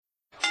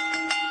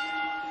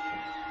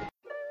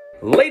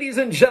Ladies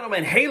and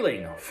gentlemen,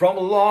 hailing from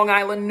Long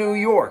Island, New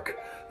York,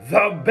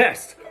 the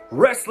best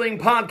wrestling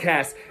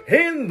podcast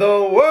in the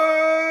world,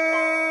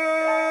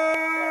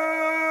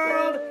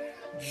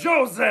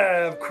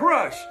 Joseph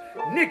Crush,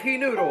 Nikki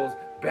Noodles,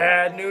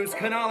 Bad News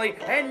Canali,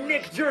 and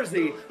Nick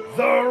Jersey,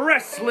 the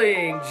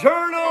Wrestling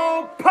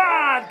Journal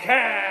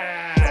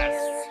Podcast.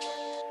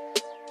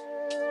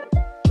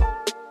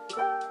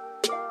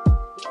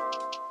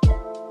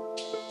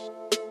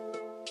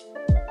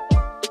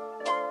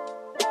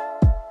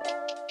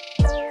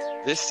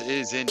 This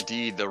is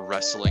indeed the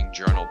Wrestling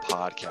Journal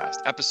Podcast,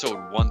 episode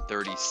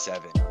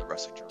 137 of the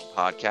Wrestling Journal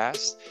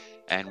Podcast,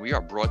 and we are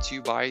brought to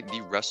you by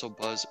the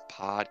WrestleBuzz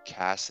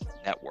Podcast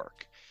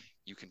Network.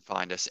 You can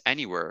find us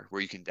anywhere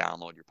where you can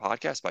download your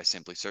podcast by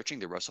simply searching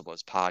the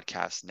WrestleBuzz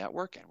Podcast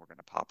Network, and we're going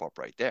to pop up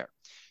right there.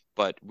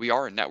 But we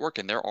are a network,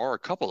 and there are a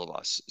couple of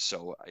us,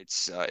 so it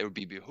would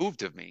be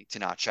behooved of me to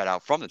not shout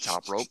out from the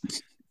top rope.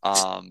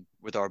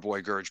 With our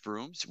boy Gurge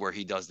Brooms, where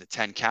he does the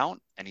 10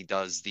 count and he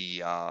does the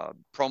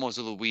promos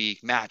of the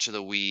week, match of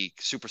the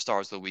week,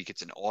 superstars of the week.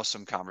 It's an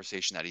awesome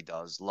conversation that he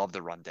does. Love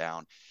the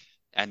rundown.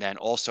 And then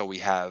also we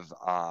have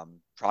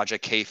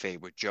Project Kayfabe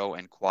with Joe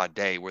and Quad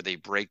Day, where they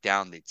break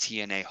down the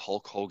TNA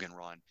Hulk Hogan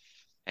run.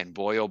 And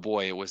boy, oh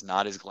boy, it was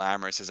not as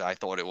glamorous as I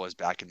thought it was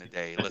back in the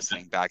day,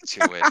 listening back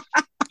to it.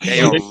 They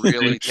are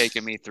really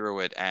taking me through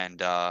it.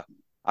 And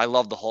I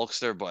love the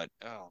Hulkster, but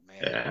oh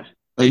man. Yeah.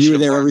 You were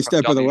there every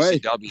step of the way.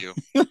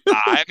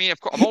 I mean, of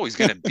course, I'm always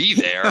going to be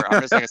there.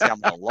 I'm just not going to say I'm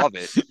going to love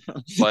it.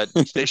 But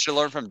they should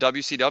learn from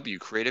WCW.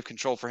 Creative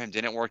control for him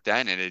didn't work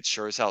then, and it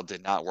sure as hell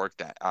did not work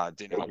that.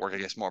 Did not work, I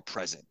guess, more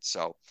present.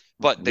 So,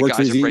 but the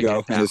guys are breaking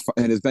it down.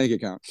 And his bank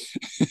account.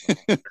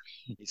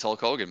 He's Hulk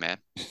Hogan, man.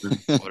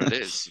 That's what it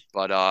is.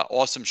 But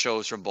awesome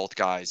shows from both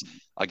guys.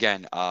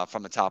 Again,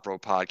 from the Top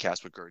Rope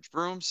Podcast with Gurge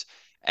Brooms.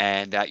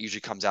 And that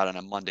usually comes out on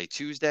a Monday,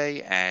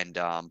 Tuesday, and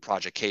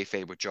Project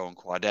Kayfabe with Joe and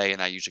Quade, and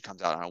that usually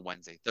comes out on a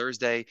Wednesday,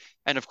 Thursday.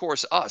 And of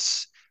course,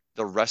 us,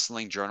 the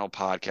Wrestling Journal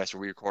Podcast,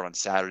 where we record on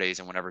Saturdays,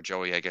 and whenever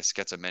Joey, I guess,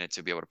 gets a minute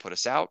to be able to put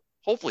us out,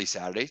 hopefully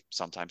Saturday,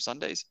 sometimes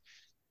Sundays.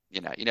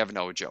 You know, you never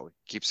know with Joey.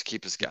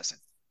 Keep us guessing.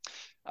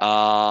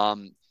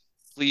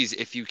 Please,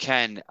 if you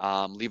can,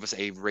 leave us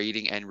a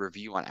rating and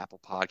review on Apple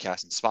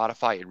Podcasts and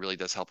Spotify. It really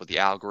does help with the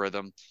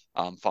algorithm.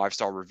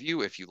 5-star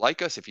review if you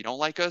like us. If you don't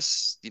like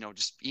us,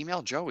 just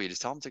email Joey.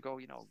 Just tell him to go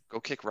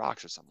kick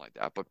rocks or something like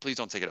that. But please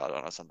don't take it out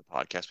on us on the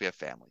podcast. We have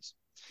families.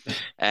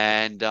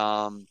 And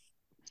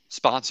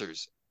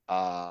sponsors,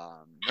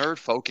 Nerd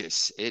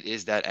Focus. It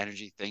is that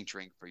energy think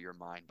drink for your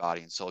mind,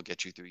 body, and soul.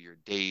 Get you through your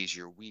days,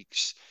 your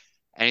weeks.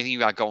 Anything you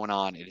got going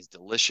on, it is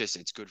delicious.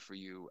 It's good for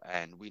you,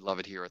 and we love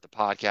it here at the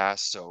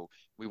podcast. So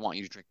we want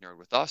you to drink Nerd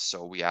with us.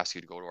 So we ask you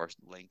to go to our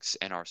links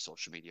in our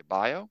social media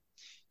bio.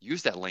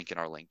 Use that link in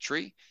our link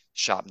tree.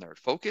 Shop Nerd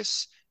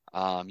Focus.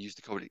 Use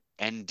the code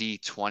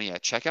ND20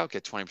 at checkout.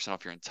 Get 20%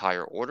 off your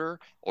entire order.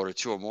 Order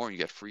 2 or more, and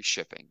you get free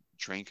shipping.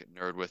 Drink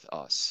Nerd with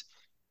us.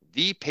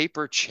 The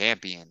Paper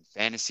Champion,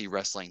 fantasy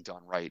wrestling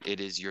done right.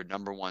 It is your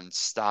number one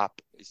spot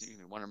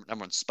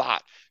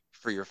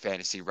for your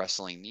fantasy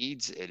wrestling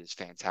needs. It is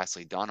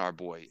fantastically done. Our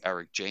boy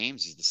Eric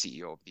James, he's the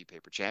CEO of The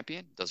Paper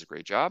Champion, does a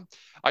great job.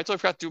 I totally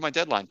forgot to do my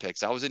deadline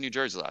picks. I was in New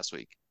Jersey last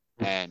week,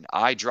 and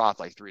I dropped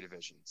like 3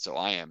 divisions. So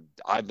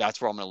that's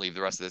where I'm going to leave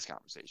the rest of this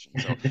conversation.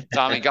 So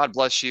Tommy, God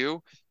bless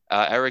you.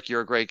 Eric, you're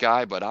a great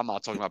guy, but I'm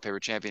not talking about Paper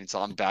Champion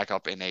until I'm back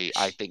up in I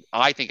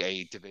think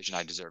a division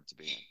I deserve to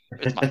be in.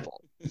 It's my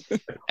fault.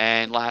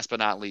 And last but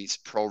not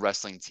least,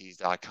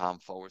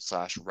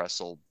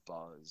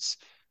 ProWrestlingTees.com/WrestleBuzz.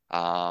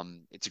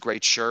 It's a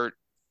great shirt,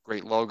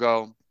 great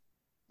logo.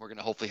 We're going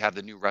to hopefully have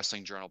the new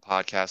Wrestling Journal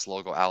Podcast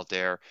logo out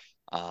there.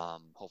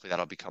 Hopefully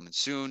that'll be coming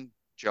soon.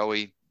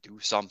 Joey, do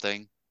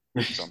something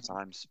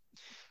sometimes.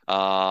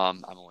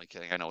 I'm only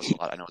kidding. I know it's a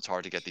lot. I know it's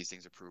hard to get these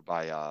things approved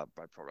by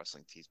Pro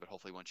Wrestling Tees, but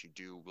hopefully once you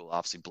do, we'll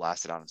obviously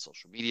blast it out on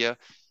social media,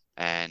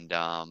 and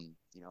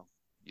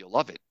you'll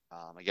love it.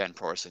 Again,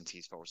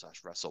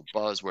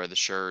 ProWrestlingTees.com/WrestleBuzz. Wear the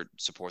shirt,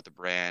 support the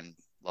brand,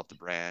 love the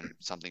brand,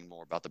 something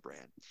more about the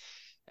brand.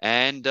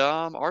 And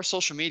our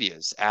social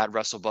medias, at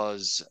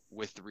WrestleBuzz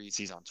with 3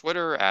 C's on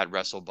Twitter, at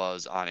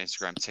WrestleBuzz on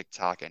Instagram,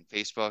 TikTok, and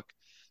Facebook.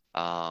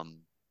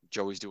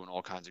 Joey's doing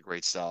all kinds of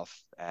great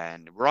stuff.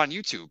 And we're on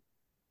YouTube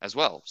as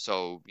well.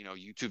 So,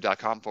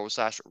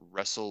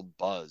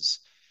 youtube.com/WrestleBuzz.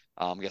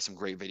 We got some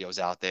great videos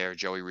out there.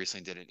 Joey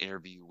recently did an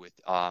interview with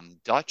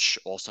Dutch,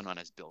 also known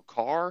as Bill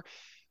Carr.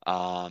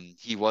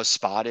 He was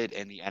spotted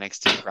in the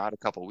NXT crowd a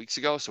couple of weeks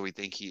ago. So we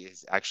think he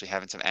is actually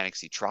having some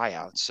NXT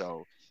tryouts.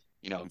 So,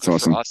 good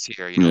awesome. for us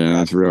here. Yeah,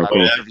 that's real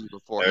cool. Interview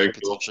before he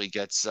potentially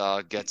gets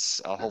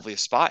hopefully a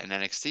spot in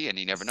NXT, and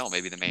you never know,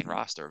 maybe the main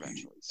roster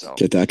eventually. So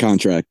get that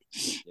contract.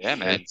 Yeah,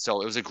 man.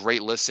 So it was a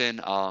great listen.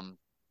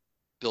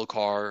 Bill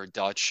Carr,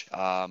 Dutch,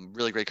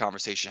 really great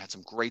conversation. Had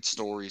some great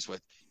stories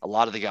with a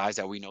lot of the guys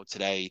that we know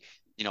today.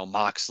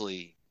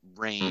 Moxley,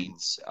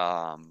 Reigns,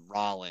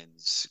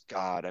 Rollins.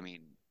 God, I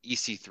mean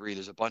EC3.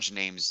 There's a bunch of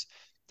names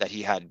that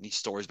he had these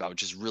stories about,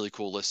 which is really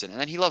cool. Listen, and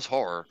then he loves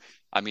horror.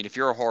 I mean, if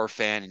you're a horror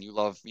fan and you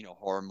love,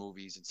 horror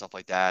movies and stuff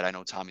like that, I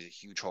know Tommy's a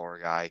huge horror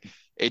guy.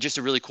 It's just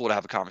really cool to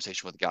have a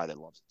conversation with a guy that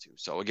loves it too.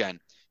 So again,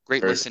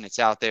 great listen. It's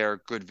out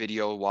there. Good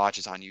video watch.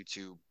 It's on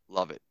YouTube.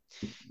 Love it.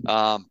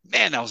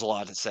 Man, that was a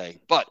lot to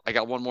say. But I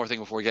got one more thing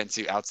before we get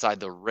into outside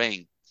the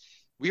ring.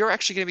 We are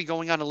actually going to be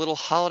going on a little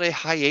holiday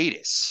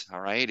hiatus.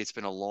 All right. It's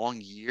been a long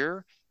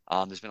year.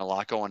 There's been a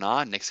lot going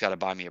on. Nick's got to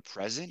buy me a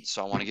present,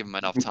 so I want to give him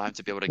enough time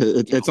to be able to.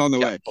 It's on the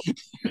way.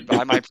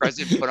 Buy my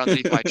present, put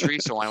underneath my tree,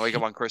 so when I wake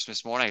up on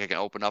Christmas morning, I can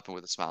open up and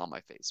with a smile on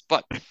my face.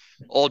 But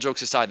all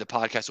jokes aside, the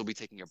podcast will be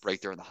taking a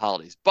break during the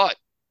holidays. But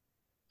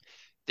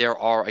there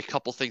are a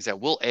couple things that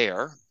will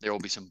air. There will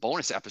be some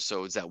bonus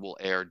episodes that will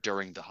air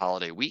during the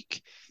holiday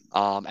week.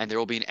 And there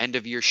will be an end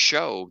of year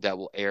show that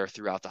will air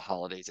throughout the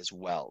holidays as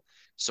well.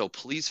 So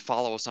please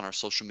follow us on our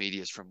social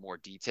medias for more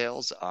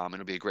details.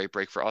 It'll be a great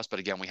break for us.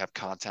 But again, we have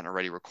content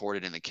already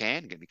recorded in the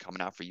can. Going to be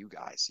coming out for you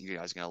guys. You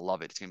guys are going to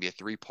love it. It's going to be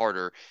a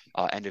 3-parter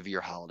end of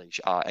year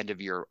end of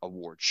year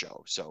award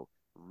show. So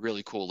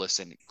really cool.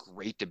 Listen,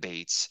 great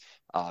debates,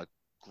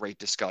 great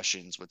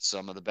discussions with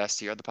some of the best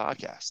here at the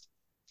podcast.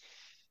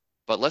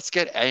 But let's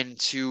get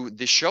into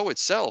the show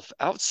itself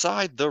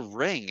outside the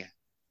ring.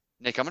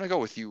 Nick, I'm going to go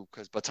with you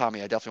but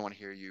Tommy, I definitely want to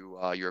hear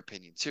your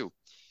opinion too.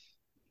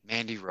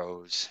 Mandy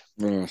Rose.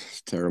 Oh,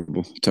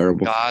 terrible.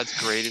 God's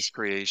greatest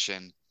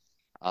creation.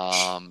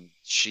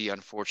 She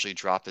unfortunately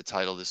dropped the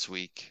title this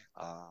week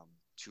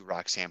to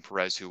Roxanne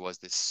Perez, who was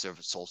the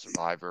sole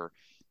survivor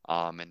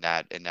in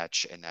that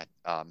match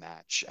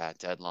at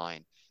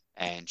Deadline,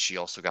 and she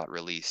also got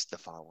released the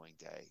following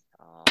day.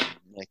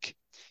 Nick,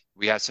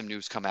 we had some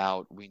news come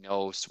out.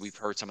 We've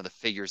heard some of the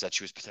figures that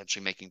she was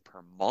potentially making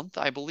per month.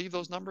 I believe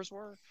those numbers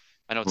were.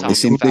 I know Tom.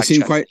 They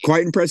seem quite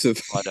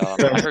impressive. But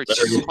I heard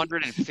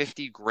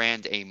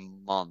 $250,000 a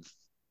month.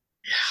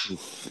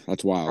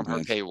 That's wild, from her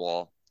man.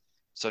 paywall.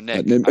 So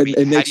Nick,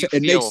 it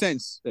makes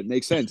sense. It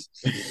makes sense.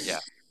 Yeah.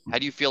 How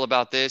do you feel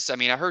about this? I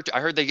mean, I heard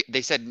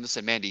they said,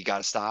 listen, Mandy, you got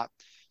to stop.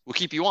 We'll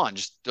keep you on.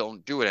 Just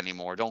don't do it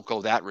anymore. Don't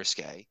go that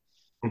risque.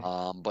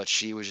 But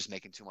she was just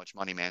making too much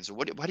money, man. So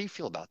what do you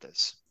feel about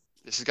this?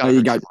 This has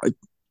got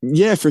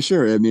yeah, for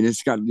sure. I mean,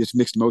 it's got just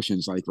mixed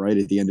emotions. Like, right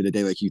at the end of the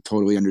day, like, you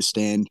totally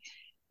understand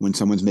when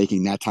someone's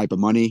making that type of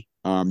money.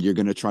 You're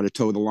going to try to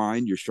toe the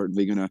line. You're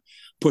certainly going to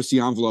push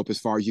the envelope as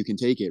far as you can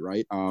take it,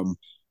 right?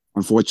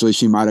 Unfortunately,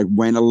 she might have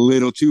went a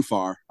little too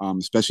far,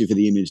 especially for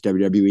the image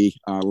WWE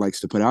likes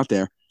to put out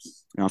there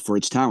for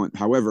its talent.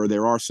 However,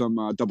 there are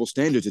some double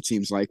standards, it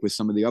seems like, with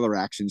some of the other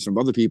actions from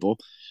other people.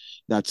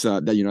 That's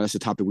a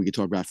topic we could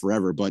talk about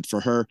forever. But for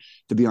her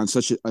to be on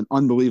such an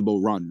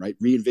unbelievable run, right?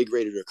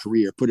 Reinvigorated her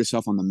career, put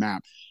herself on the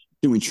map,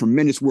 doing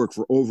tremendous work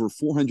for over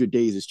 400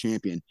 days as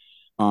champion,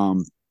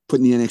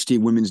 putting the NXT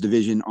women's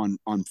division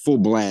on full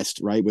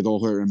blast, right? With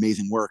all her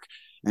amazing work.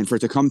 And for it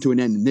to come to an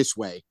end in this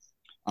way,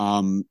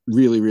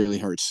 really, really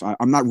hurts.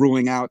 I'm not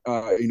ruling out,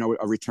 a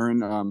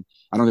return.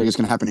 I don't think it's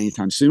going to happen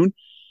anytime soon.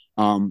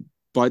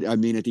 But I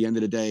mean, at the end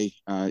of the day,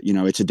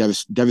 it's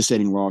a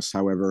devastating loss.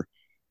 However,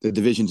 the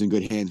division's in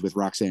good hands with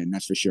Roxanne,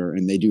 that's for sure.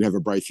 And they do have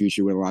a bright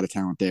future with a lot of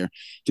talent there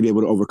to be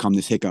able to overcome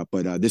this hiccup.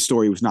 But this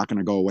story was not going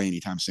to go away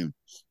anytime soon.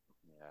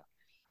 Yeah.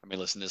 I mean,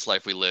 listen, this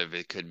life we live,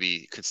 it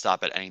could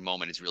stop at any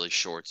moment. It's really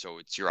short. So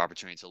it's your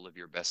opportunity to live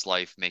your best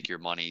life, make your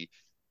money,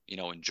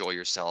 enjoy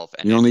yourself.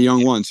 And you're only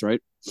young once, right?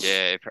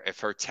 Yeah.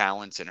 If her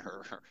talents and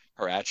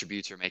her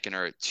attributes are making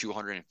her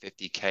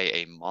 $250K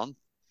a month.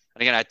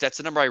 And again, that's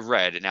the number I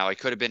read. And now it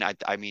could have been,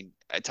 I mean,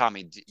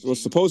 Tommy. Well,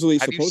 supposedly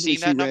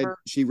number?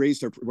 She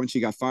raised her, when she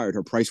got fired,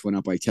 her price went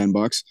up like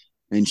 $10,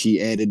 and she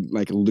added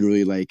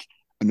literally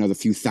another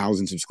few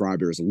thousand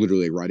subscribers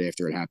literally right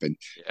after it happened.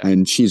 Yeah.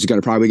 And she's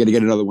probably going to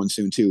get another one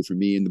soon too, from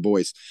me and the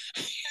boys.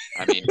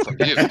 I mean, from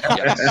you,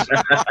 yes.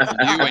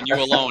 From you and you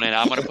alone. And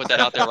I'm going to put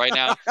that out there right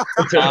now.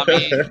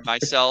 Tommy,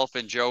 myself,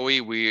 and Joey,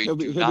 he'll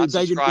be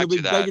begging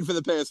for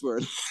the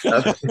password.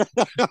 I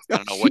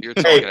don't know what you're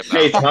talking about.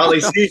 Hey, Holly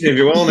season, if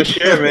you're willing to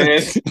share,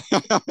 man.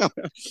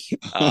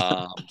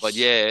 But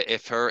yeah,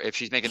 if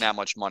she's making that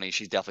much money,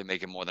 she's definitely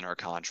making more than her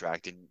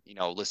contract. And,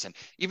 listen,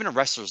 even a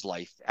wrestler's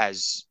life,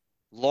 as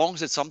long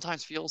as it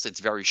sometimes feels, it's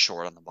very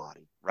short on the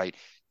body, right?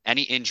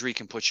 Any injury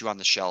can put you on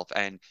the shelf,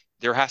 and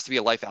there has to be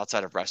a life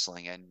outside of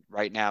wrestling. And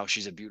right now,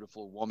 she's a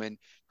beautiful woman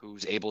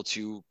who's able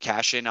to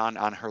cash in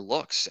on her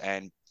looks.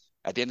 And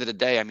at the end of the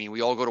day, I mean,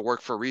 we all go to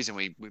work for a reason.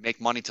 We make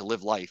money to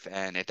live life.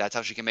 And if that's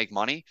how she can make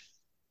money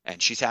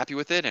and she's happy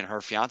with it and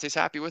her fiance's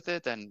happy with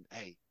it, then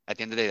hey, at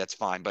the end of the day, that's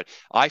fine. But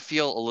I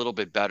feel a little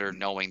bit better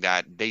knowing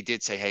that they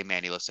did say, hey,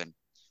 Mandy, listen,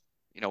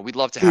 we'd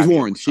love to have you.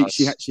 Warned.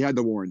 She had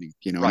the warning,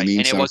 right. What I mean?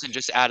 And it wasn't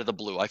just out of the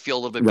blue. I feel a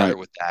little bit better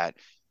with that.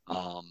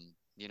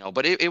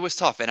 But it was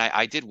tough. And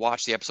I did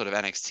watch the episode of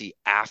NXT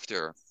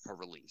after her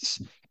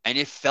release, and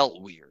it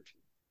felt weird.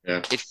 Yeah.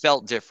 It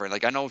felt different.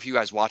 Like, I know if you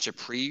guys watch it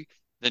pre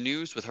the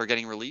news with her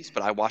getting released,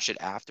 but I watched it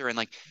after,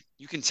 and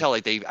you can tell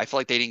I feel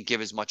like they didn't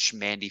give as much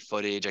Mandy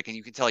footage.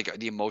 You can tell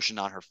the emotion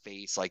on her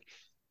face. Like,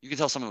 you can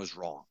tell something was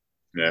wrong.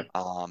 Yeah.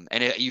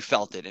 And you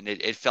felt it, and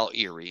it felt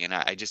eerie, and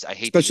I hate that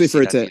you especially see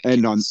for it that to these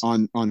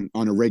end people.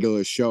 on a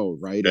regular show,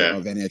 right? Yeah.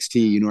 Of NXT,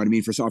 you know what I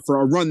mean?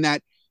 For a run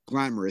that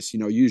glamorous,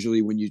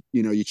 usually when you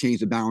change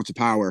the balance of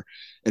power,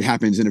 it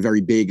happens in a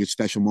very big,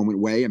 special moment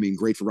way. I mean,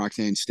 great for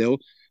Roxanne still,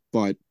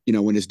 but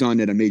when it's done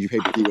at a major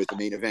pay-per-view as the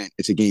main event,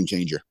 it's a game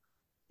changer.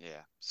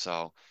 Yeah.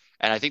 So,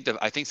 and I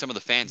think some of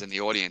the fans in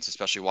the audience,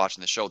 especially watching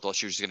the show, thought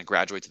she was just going to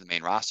graduate to the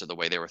main roster the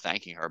way they were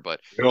thanking her.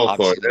 But Good old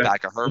obviously, Floyd, in the yeah.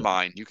 back of her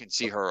mind, you can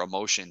see her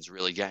emotions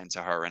really getting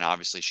to her, and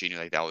obviously, she knew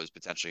like that was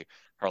potentially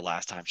her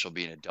last time she'll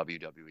be in a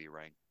WWE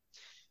ring.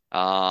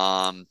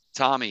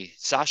 Tommy,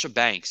 Sasha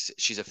Banks,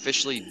 she's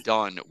officially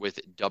done with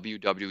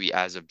WWE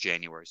as of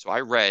January. So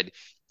I read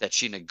that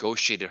she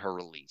negotiated her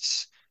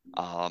release.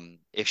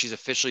 If she's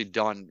officially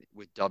done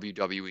with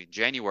WWE in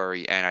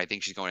January, and I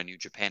think she's going to New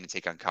Japan to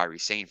take on Kairi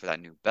Sane for that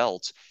new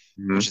belt,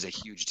 Mhm. which is a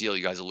huge deal.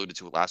 You guys alluded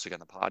to it last week on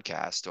the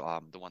podcast,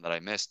 the one that I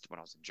missed when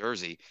I was in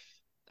Jersey.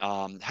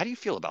 How do you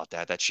feel about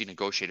that? That she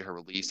negotiated her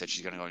release, that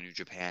she's going to go to New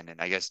Japan,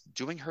 and I guess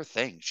doing her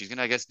thing. She's going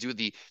to, I guess, do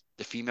the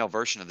female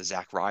version of the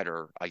Zack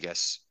Ryder, I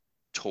guess,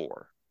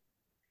 tour.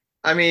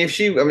 If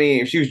she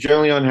was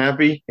generally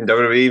unhappy in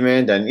WWE,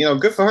 man, then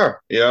good for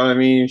her. I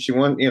mean, she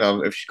won.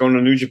 If she's going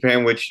to New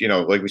Japan, which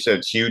like we said,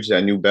 it's huge,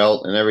 that new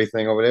belt and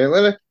everything over there.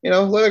 Let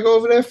her go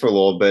over there for a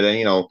little bit,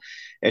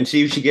 and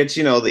see if she gets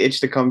the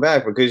itch to come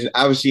back, because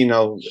obviously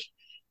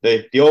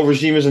the old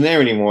regime isn't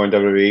there anymore in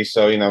WWE.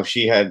 So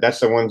that's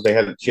the ones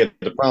she had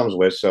the problems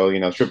with.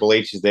 So Triple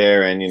H is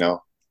there, and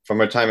from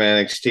her time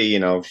at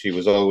NXT, she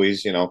was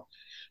always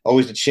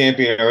the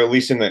champion, or at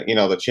least in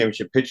the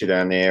championship picture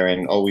down there,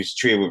 and always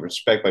treated with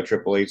respect by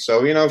Triple H.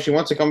 So if she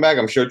wants to come back,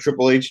 I'm sure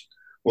Triple H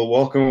will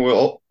welcome her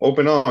with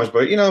open arms.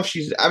 But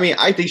if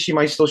I think she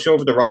might still show up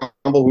at the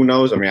Rumble. Who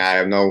knows? I mean, I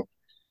have no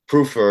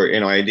proof or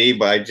ID,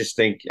 but I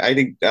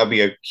think that'll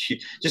be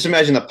just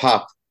imagine the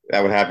pop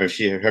that would happen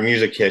if her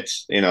music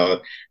hits,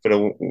 for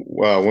the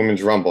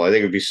women's Rumble. I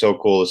think it'd be so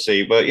cool to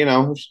see. But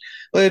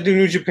let her do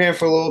New Japan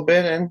for a little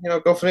bit, and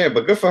go from there.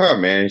 But good for her,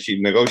 man.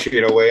 She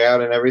negotiated her way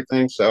out and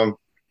everything. So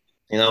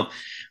you know,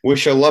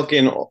 wish her luck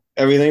in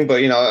everything.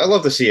 But I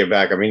love to see her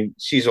back. I mean,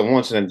 she's a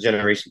once in a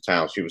generation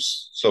talent. She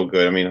was so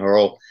good. I mean,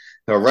 her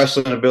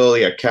wrestling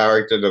ability, her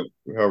character,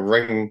 her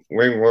ring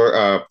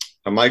work,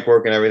 her mic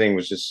work, and everything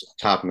was just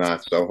top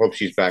notch. So hope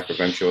she's back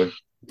eventually.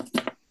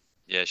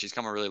 Yeah, she's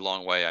come a really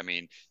long way. I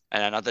mean,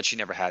 and not that she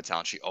never had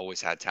talent, she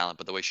always had talent,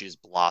 but the way she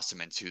just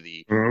blossomed into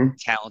the Mm-hmm.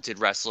 talented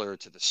wrestler,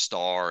 to the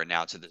star, and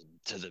now to the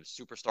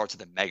superstar, to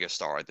the mega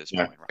star at this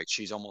Yeah. point, right?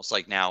 She's almost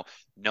like now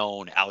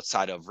known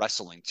outside of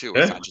wrestling too.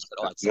 It's Yeah. not just that,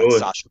 oh, that's Absolutely.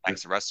 Sasha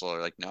Banks, the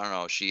wrestler. Like,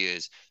 no, she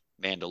is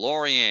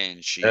Mandalorian,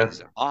 Yeah.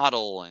 she's a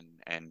model,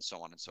 and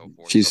so on and so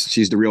forth. So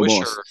She's the real wish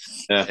boss. her,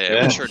 Yeah.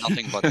 yeah, wish her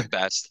nothing but the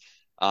best.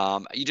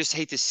 You just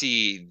hate to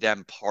see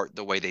them part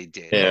the way they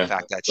did. The Yeah.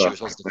 fact that she was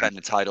supposed to defend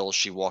the title,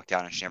 she walked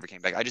out and she never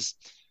came back.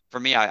 For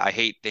me, I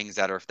hate things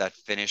that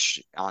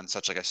finish on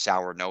such like a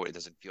sour note. It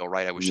doesn't feel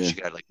right. I wish that she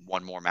could have like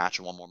one more match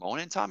and one more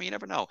moment. And Tommy, you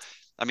never know.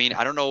 I mean,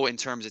 I don't know in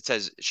terms. It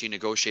says she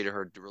negotiated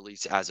her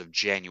release as of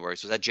January.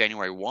 So is that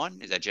January 1?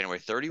 Is that January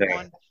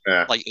 31?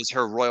 Yeah. Like, is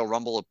her Royal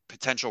Rumble, a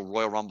potential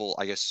Royal Rumble,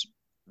 I guess,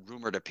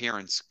 rumored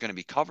appearance going to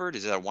be covered?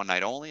 Is it a one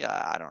night only?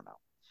 I don't know.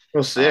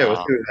 We'll see. We'll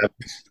see what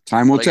happens.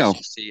 Time will But I guess tell.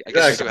 we'll see. I guess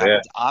we'll see what Exactly,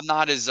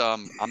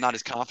 happens. I'm not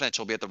as confident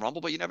she'll be at the Rumble,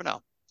 but you never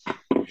know.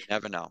 You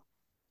never know.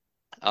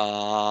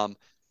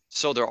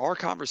 So there are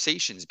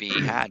conversations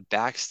being had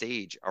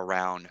backstage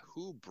around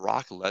who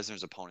Brock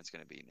Lesnar's opponent's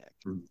going to be,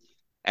 Nick.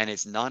 And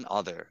it's none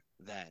other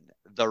than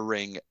the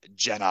Ring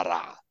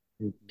General,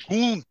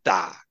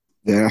 Punta.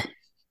 Yeah.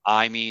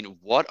 I mean,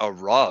 what a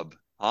rub,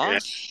 huh? Yeah.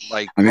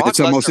 Like, I mean, Brock it's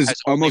almost Lesnar as has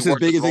only almost as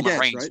worked big with as it Roman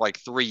gets, Reigns right? for like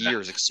 3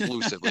 years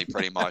exclusively,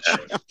 pretty much,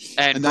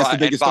 And that's the and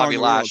biggest star Bobby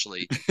in the world.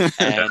 Lashley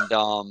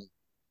and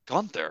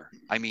Gunther.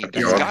 I mean,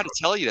 Yeah. it's got to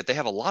tell you that they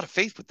have a lot of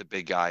faith with the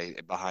big guy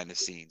behind the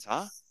scenes,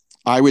 huh?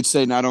 I would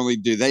say not only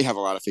do they have a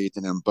lot of faith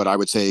in him, but I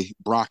would say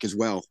Brock as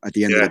well at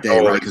the end of Yeah, the day,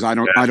 totally. right? Because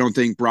I don't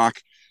think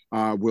Brock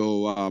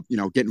will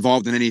get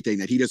involved in anything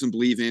that he doesn't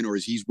believe in or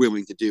is he's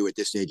willing to do at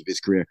this stage of his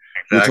career.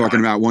 Exactly. We're talking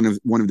about one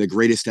of the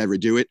greatest to ever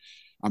do it,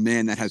 a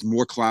man that has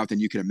more clout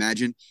than you can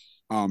imagine.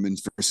 And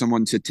for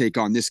someone to take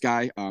on this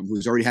guy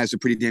who's already has a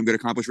pretty damn good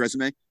accomplished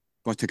resume,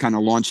 but to kind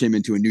of launch him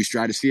into a new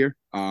stratosphere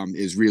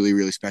is really,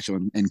 really special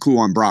and cool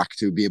on Brock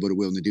to be able to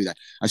willing to do that.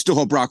 I still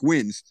hope Brock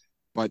wins,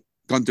 but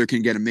Gunther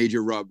can get a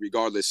major rub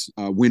regardless,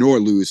 win or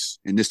lose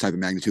in this type of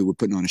magnitude. We're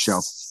putting on a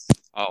show.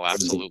 Oh,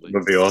 absolutely.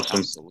 Would be awesome.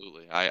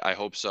 Absolutely. I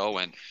hope so.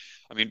 And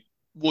I mean,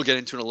 we'll get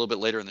into it a little bit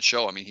later in the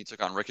show. I mean, he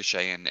took on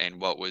Ricochet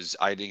and what was,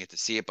 I didn't get to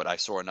see it, but I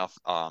saw enough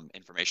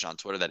information on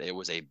Twitter that it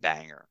was a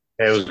banger.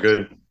 Yeah, it was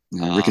good.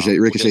 Yeah,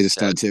 Ricochet's we'll a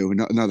stud too.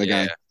 Another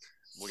guy.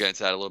 We'll get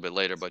into that a little bit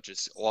later, but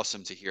just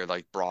awesome to hear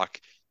like Brock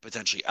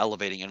potentially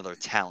elevating another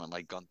talent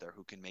like Gunther,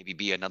 who can maybe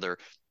be another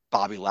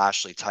Bobby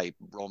Lashley type,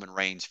 Roman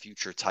Reigns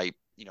future type,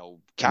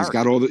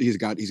 character. He's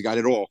got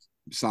it all.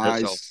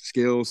 Size,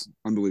 skills,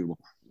 unbelievable.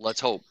 Let's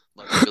hope.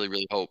 Let's really,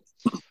 really hope.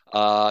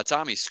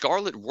 Tommy,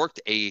 Scarlett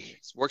worked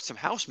some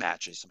house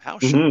matches, some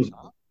house shows.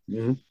 Huh?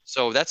 Mhm.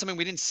 So that's something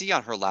we didn't see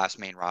on her last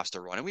main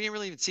roster run, and we didn't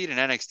really even see it in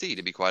NXT,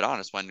 to be quite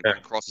honest. Yeah.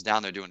 When Cross was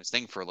down there doing his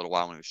thing for a little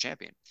while when he was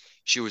champion,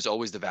 she was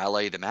always the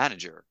valet, the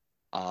manager.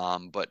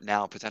 But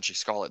now potentially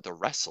Scarlett, the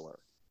wrestler.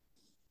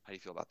 How do you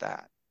feel about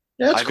that?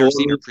 Yeah, that's I've never cool.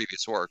 seen her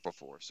previous work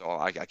before, so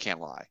I can't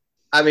lie.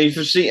 I mean,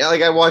 for see,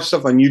 like I watched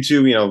stuff on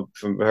YouTube,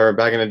 from her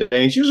back in the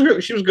day, and she was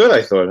good.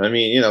 I thought. I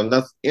mean,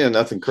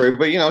 nothing crazy,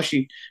 but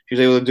she was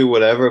able to do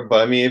whatever.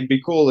 But I mean, it'd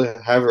be cool to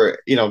have her.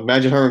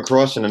 Imagine her and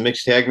Cross in a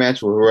mixed tag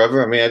match with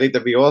whoever. I mean, I think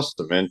that'd be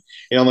awesome. And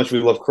how much we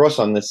love Cross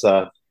on this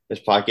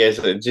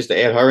podcast. Just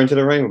to add her into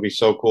the ring would be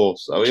so cool.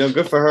 So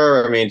good for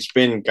her. I mean, it's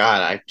been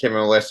God. I can't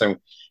remember last time.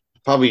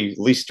 Probably at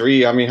least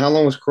three. I mean, how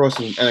long was Cross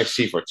in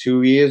NXT for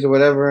 2 years or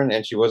whatever,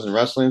 and she wasn't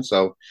wrestling.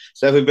 So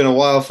it's definitely been a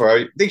while for her.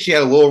 I think she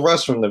had a little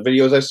rust from the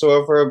videos I saw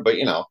of her, but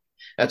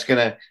that's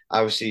gonna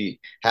obviously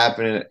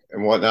happen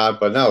and whatnot.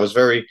 But no, it was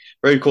very,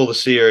 very cool to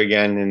see her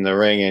again in the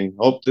ring, and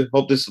hope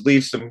this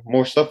leads to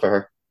more stuff for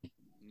her.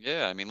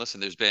 Yeah, I mean,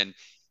 listen, there's been,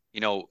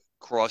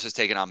 Cross has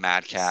taken on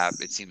Madcap.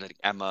 It seems like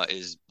Emma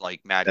is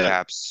like Yeah.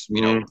 Madcap's,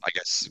 Mhm. I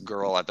guess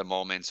girl at the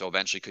moment. So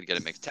eventually could get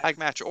a mixed tag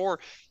match,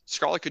 or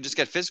Scarlett could just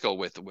get physical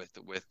with Emma.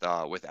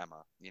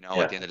 At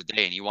Yeah. the end of the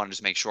day, and you want to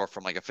just make sure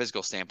from like a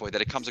physical standpoint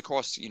that it comes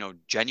across,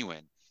 genuine,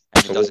 and it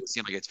Absolutely. doesn't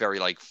seem like it's very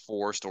like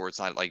forced, or it's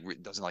not like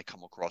it doesn't like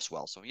come across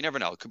well. So you never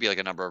know. It could be like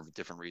a number of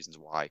different reasons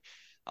why.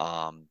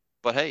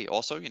 But hey,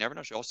 also you never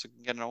know. She also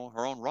can get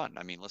her own run.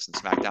 I mean, listen,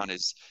 SmackDown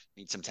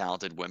needs some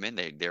talented women.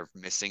 They're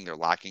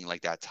lacking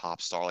like that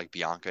top star like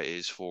Bianca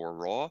is for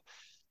Raw.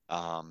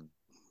 Um,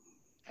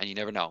 and you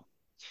never know.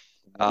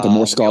 The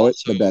more We Scarlet,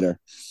 also the better.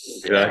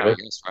 Yeah, I Exactly.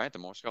 guess right. The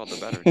more Scarlet,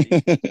 the better.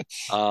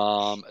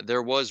 Indeed.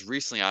 There was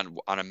recently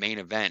on a main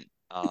event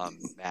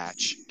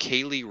match,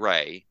 Kaylee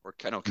Ray or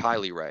no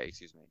Kylie Ray,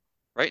 excuse me.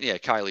 Right? Yeah,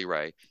 Kylie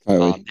Ray.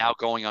 Kylie. Now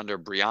going under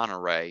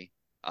Brianna Ray,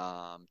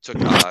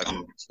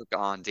 took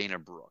on Dana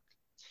Brooke.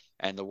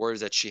 And the word is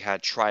that she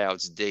had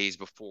tryouts days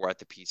before at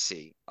the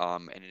PC.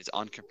 And it is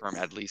unconfirmed,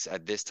 at least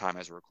at this time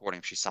as we're recording,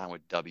 if she signed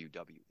with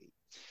WWE.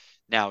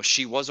 Now,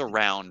 she was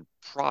around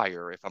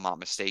prior, if I'm not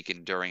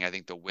mistaken, during I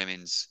think the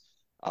women's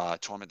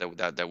tournament,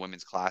 that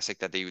women's classic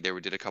that they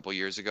did a couple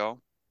years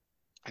ago.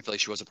 I feel like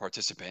she was a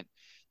participant.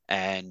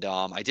 And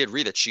I did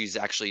read that she's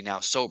actually now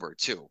sober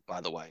too,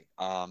 by the way.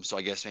 So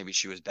I guess maybe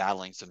she was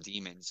battling some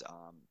demons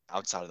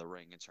outside of the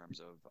ring in terms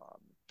of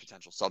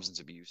potential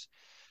substance abuse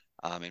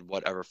in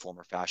whatever form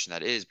or fashion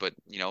that is. But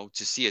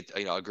to see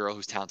a girl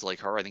who's talented like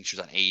her, I think she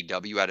was on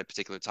AEW at a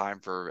particular time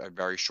for a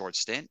very short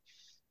stint,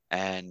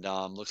 and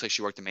looks like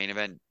she worked the main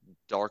event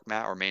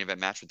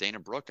match with Dana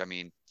Brooke. I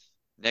mean,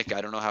 Nick,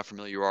 I don't know how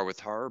familiar you are with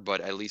her, but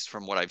at least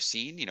from what I've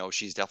seen,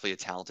 she's definitely a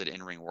talented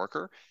in-ring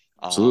worker.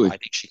 I Absolutely.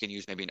 think she can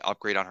use maybe an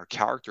upgrade on her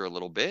character a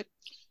little bit.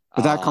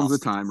 But that comes Um,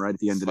 with time, right? At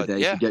the end of the but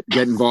day, so yeah,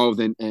 get involved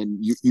and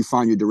you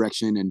find your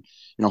direction, and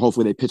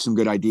hopefully they pitch some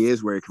good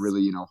ideas where it can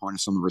really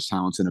harness some of her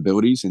talents and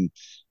abilities and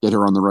get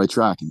her on the right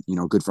track.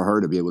 And good for her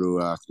to be able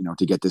to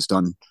to get this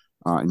done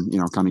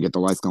and kind of get the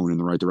life going in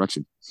the right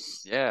direction.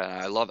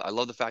 yeah, I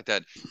love the fact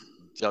that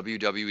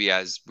WWE,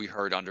 as we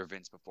heard under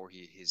Vince before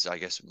his I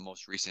guess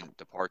most recent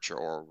departure,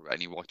 and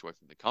he walked away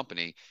from the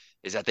company,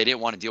 is that they didn't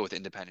want to deal with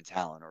independent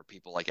talent or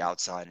people like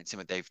outside. And it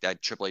seemed like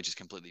that Triple H just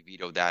completely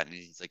vetoed that. And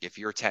he's like, if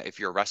you're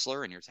a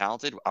wrestler and you're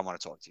talented, I want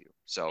to talk to you.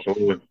 So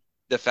Absolutely.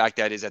 the fact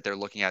that is that they're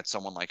looking at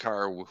someone like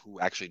her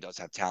who actually does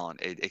have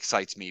talent, it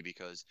excites me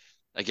because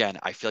again,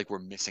 I feel like we're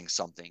missing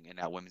something in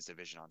that women's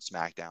division on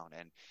SmackDown,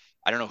 and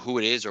I don't know who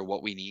it is or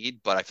what we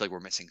need, but I feel like we're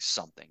missing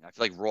something. I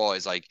feel like Raw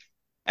is like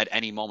at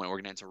any moment we're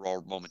going to enter Raw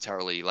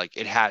momentarily, like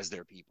it has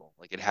their people,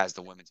 like it has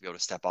the women to be able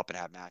to step up and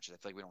have matches. I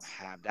feel like we don't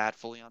have that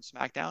fully on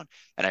SmackDown,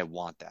 and I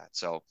want that.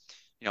 So,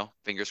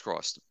 fingers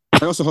crossed.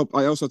 I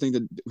also think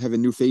that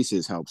having new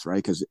faces helps, right?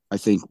 Because I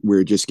think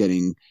we're just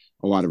getting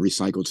a lot of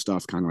recycled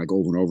stuff, kind of like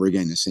over and over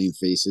again, the same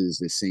faces,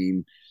 the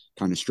same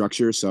kind of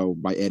structure. So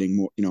by adding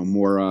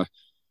more,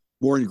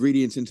 more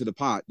ingredients into the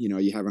pot,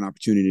 you have an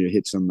opportunity to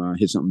hit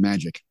something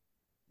magic.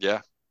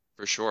 Yeah,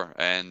 for sure.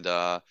 And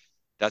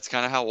that's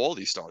kind of how all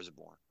these stars are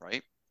born,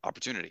 right?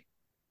 Opportunity.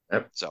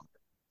 Yep. So,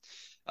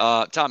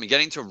 Tommy,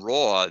 getting to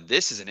Raw,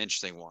 this is an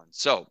interesting one.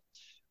 So,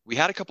 we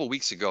had a couple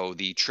weeks ago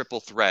the triple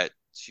threat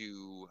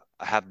to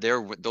have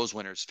those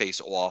winners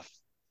face off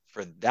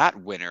for that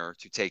winner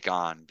to take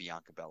on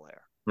Bianca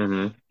Belair.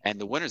 Mm-hmm. And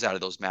the winners out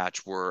of those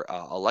match were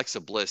Alexa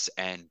Bliss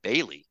and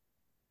Bayley.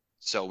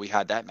 So we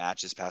had that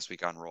match this past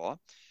week on Raw.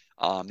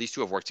 These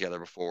two have worked together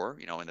before,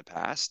 in the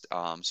past.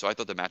 So I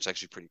thought the match was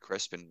actually pretty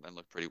crisp and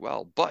looked pretty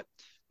well. But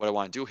what I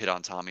want to do hit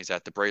on, Tommy, is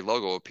that the Bray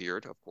logo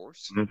appeared, of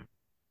course. Mm-hmm.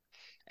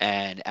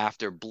 And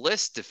after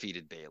Bliss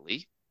defeated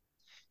Bayley,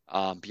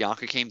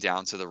 Bianca came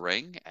down to the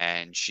ring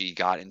and she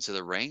got into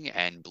the ring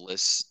and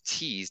Bliss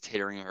teased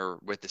hitting her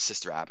with the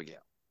Sister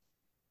Abigail.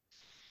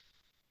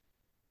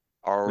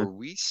 Are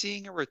we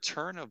seeing a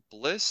return of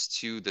Bliss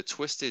to the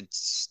Twisted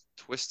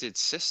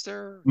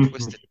Sister,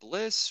 Twisted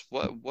Bliss?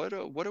 What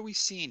are we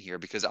seeing here?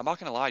 Because I'm not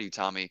gonna lie to you,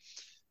 Tommy.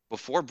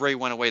 Before Bray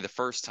went away the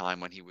first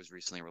time when he was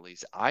recently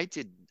released, I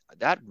did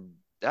that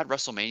that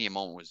WrestleMania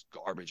moment was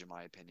garbage in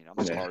my opinion.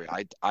 I'm Yeah. sorry.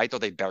 I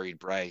thought they buried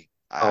Bray.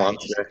 I Oh, I'm hate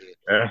to say sure. it.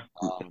 Yeah.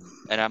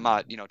 And I'm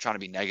not, trying to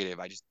be negative.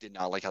 I just did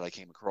not like how that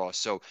came across.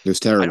 So It was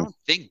I terrible. don't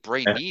think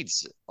Bray Yeah.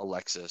 needs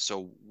Alexa.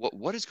 So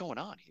what is going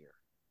on here?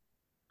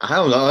 I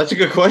don't know. That's a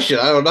good question.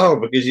 I don't know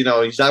because he's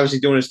obviously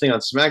doing his thing on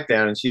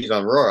SmackDown and she's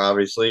on Raw,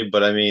 obviously.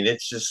 But I mean,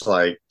 it's just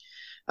like,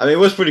 I mean, it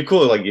was pretty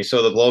cool. Like you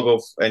saw the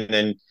logo, and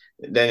then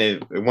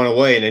it went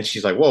away, and then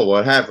she's like, "Whoa,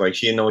 what happened?" Like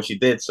she didn't know what she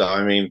did. So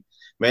I mean,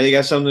 man, they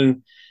got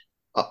something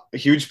a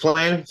huge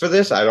plan for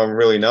this. I don't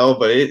really know,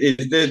 but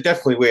it's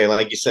definitely weird.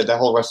 Like you said, that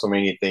whole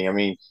WrestleMania thing. I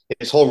mean,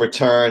 his whole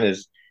return,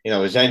 his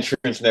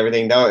entrance and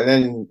everything. That, and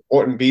then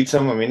Orton beats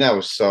him. I mean, that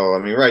was so. I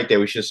mean, right there,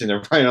 we should have seen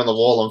him right on the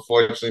wall,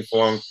 unfortunately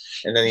for him.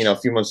 And then a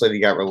few months later, he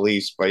got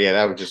released. But yeah,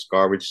 that was just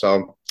garbage.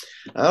 So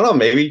I don't know.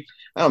 Maybe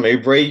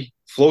Bray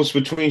floats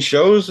between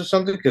shows or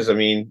something because I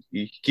mean,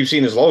 you keep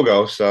seeing his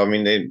logo. So I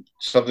mean,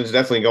 something's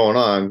definitely going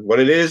on. What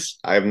it is,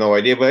 I have no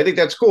idea. But I think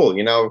that's cool.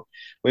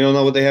 We don't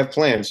know what they have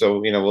planned. So,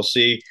 we'll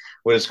see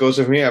where this goes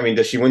from here. I mean,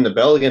 does she win the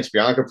belt against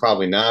Bianca?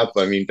 Probably not.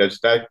 But I mean, does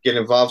that get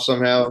involved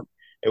somehow?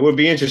 It would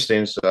be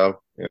interesting.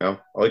 So,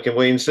 we can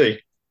wait and see.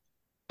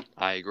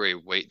 I agree.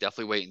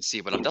 Definitely wait and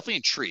see. But I'm definitely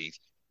intrigued.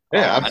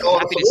 Yeah, And I'm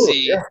happy to absolutely.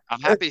 see Yeah.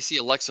 I'm happy to see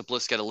Alexa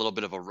Bliss get a little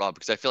bit of a rub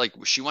because I feel like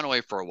she went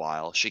away for a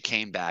while. She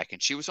came back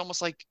and she was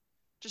almost like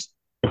just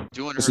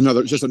doing Just her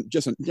another,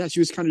 thing. yeah. She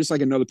was kind of just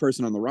like another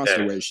person on the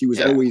roster Yeah. where she was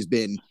Yeah. always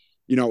been,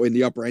 in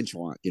the upper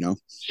echelon.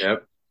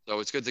 Yep. So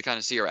it's good to kind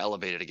of see her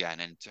elevated again,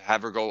 and to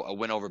have her go a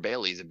win over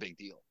Bailey is a big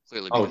deal.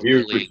 Clearly, Oh, because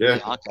huge. Bailey and Yeah.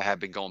 Bianca have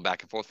been going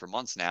back and forth for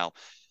months now.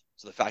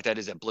 So the fact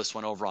that Bliss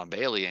went over on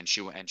Bailey and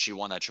she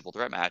won that triple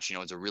threat match,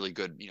 it's a really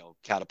good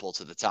catapult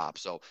to the top.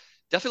 So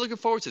definitely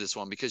looking forward to this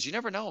one because you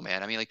never know,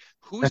 man. I mean, like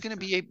who's gonna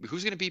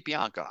beat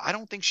Bianca? I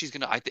don't think she's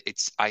gonna.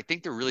 I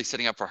think they're really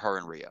setting up for her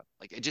and Rhea.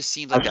 Like it just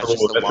seems like that's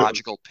just the Absolutely.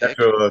 logical That's pick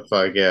what it looks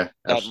like. Yeah.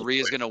 that Absolutely.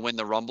 Rhea's gonna win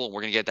the Rumble and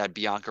we're gonna get that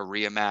Bianca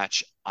Rhea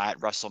match at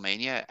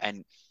WrestleMania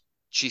and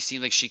she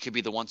seemed like she could be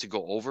the one to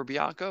go over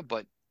Bianca,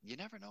 but you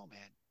never know,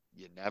 man.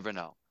 You never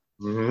know.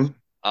 Mm-hmm.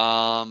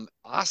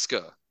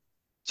 Asuka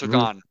took Mm-hmm.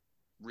 on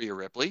Rhea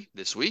Ripley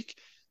this week.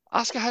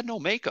 Asuka had no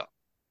makeup.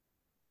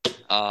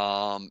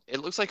 It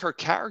looks like her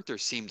character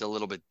seemed a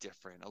little bit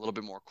different, a little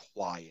bit more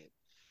quiet,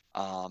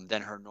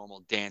 than her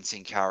normal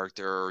dancing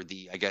character.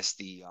 The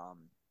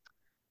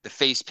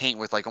face paint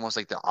with like almost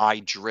like the eye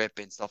drip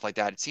and stuff like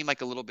that. It seemed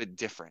like a little bit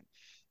different.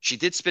 She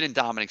did spit in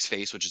Dominic's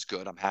face, which is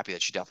good. I'm happy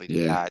that she definitely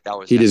did Yeah, that. That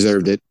was he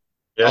necessary. deserved it.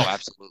 Oh, Yeah.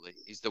 absolutely.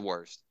 He's the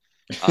worst.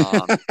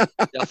 Um,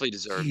 Definitely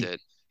deserved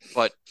it.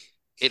 But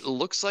it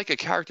looks like a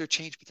character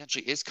change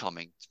potentially is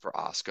coming for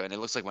Asuka. And it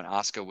looks like when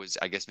Asuka was,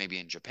 I guess, maybe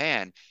in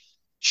Japan,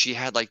 she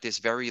had like this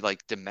very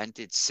like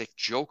demented, sick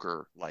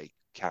Joker like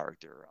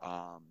character.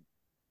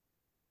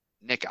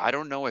 Nick, I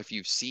don't know if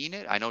you've seen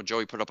it. I know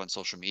Joey put up on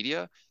social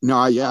media.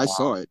 No, yeah, I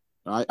saw Um, it.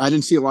 I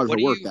didn't see a lot of what her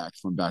do work you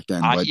from back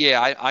then, but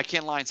I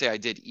can't lie and say I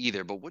did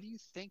either, but what do you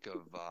think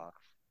of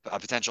a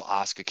potential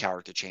Asuka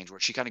character change where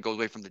she kind of goes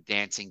away from the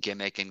dancing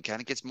gimmick and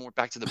kind of gets more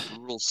back to the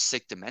brutal,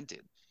 sick,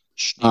 demented,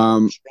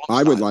 strong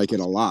I would style? like it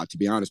a lot, to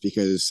be honest,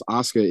 because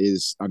Asuka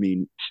is, I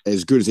mean,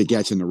 as good as it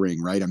gets in the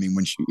ring, right? I mean,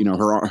 when she,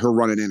 her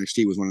run in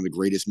NXT was one of the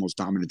greatest, most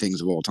dominant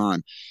things of all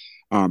time.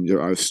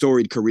 A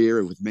storied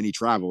career with many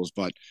travels,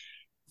 but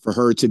for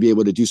her to be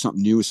able to do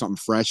something new, something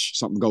fresh,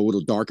 something go a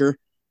little darker,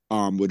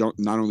 would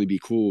not only be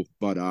cool,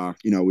 but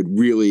would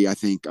really, I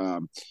think,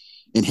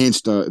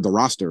 enhance the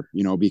roster.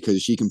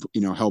 Because she can,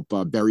 help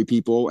bury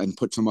people and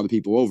put some other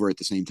people over at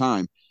the same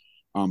time.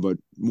 But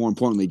more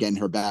importantly, getting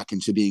her back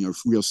into being a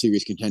real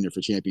serious contender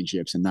for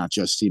championships and not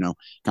just,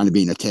 kind of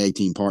being a tag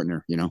team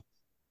partner.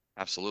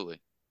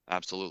 Absolutely,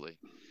 absolutely.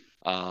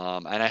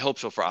 And I hope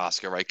so for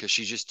Asuka, right? Because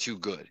she's just too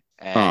good,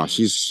 Oh, and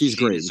she's she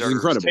great. She's deserves to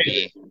incredible.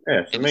 be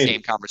Yeah, it's in the amazing.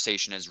 same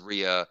conversation as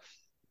Rhea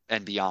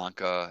and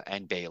Bianca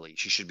and Bailey.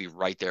 She should be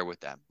right there with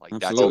them. Like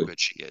that's how Absolutely. good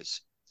she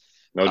is.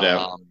 No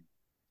doubt. Um,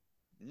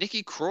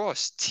 Nikki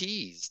Cross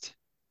teased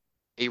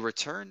a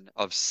return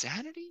of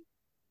sanity,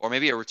 or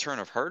maybe a return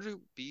of her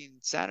to being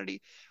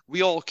sanity.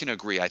 We all can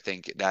agree, I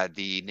think, that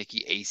the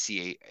Nikki ASH,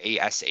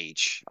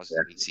 I was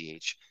going to say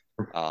ACH,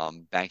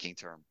 banking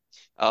term,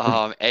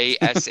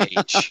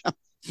 ASH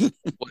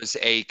was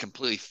a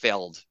completely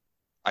failed.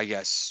 I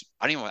guess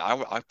I don't even.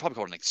 I probably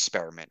call it an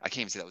experiment. I can't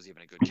even say that was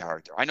even a good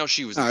character. I know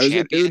she was the It was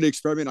champion, an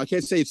experiment. I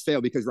can't say it's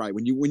failed because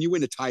when you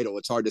win a title,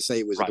 it's hard to say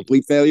it was a right?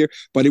 complete failure,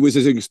 but it was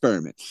an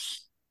experiment.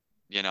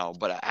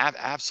 But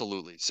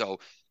absolutely. So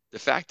the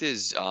fact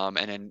is, and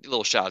then a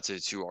little shout out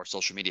to our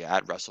social media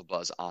at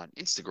WrestleBuzz on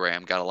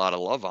Instagram. Got a lot of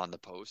love on the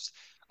post.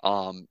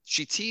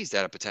 She teased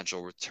at a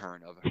potential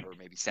return of her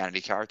maybe Sanity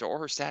character or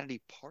her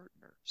Sanity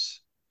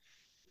partners.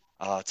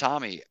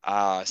 Tommy,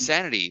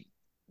 Sanity,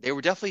 they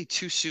were definitely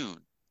too soon,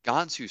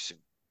 gone too soon.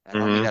 And I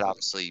don't mean Mm-hmm. that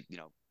obviously,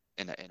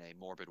 in a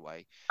morbid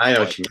way, I know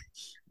but what you.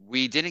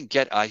 we didn't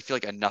get, I feel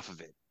like, enough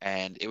of it.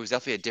 And it was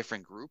definitely a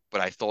different group,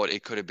 but I thought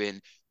it could have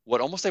been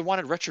what almost I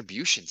wanted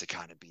Retribution to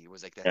kind of be. It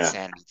was like that Yeah.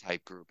 sanity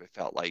type group, it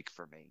felt like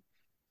for me.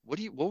 would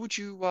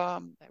you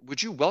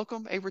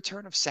welcome a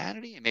return of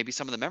Sanity and maybe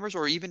some of the members,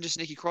 or even just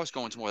Nikki Cross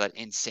going to more of that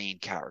insane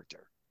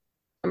character?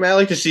 I mean, I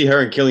like to see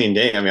her and Killian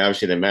Dane. I mean,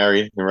 obviously they're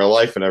married in real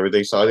life and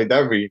everything, so I think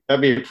that'd be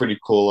a pretty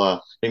cool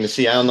thing to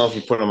see. I don't know if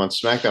you put them on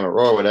SmackDown or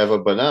Raw or whatever,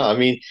 but no, I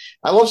mean,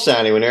 I love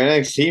Sandy when they're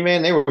in NXT.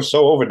 Man, they were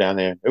so over down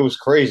there. It was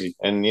crazy,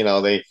 and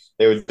they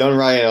were done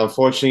right. And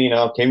unfortunately,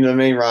 came to the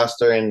main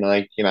roster, and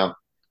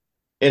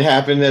it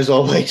happened as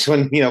always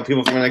when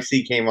people from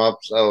NXT came up,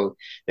 so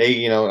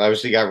they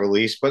obviously got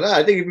released. But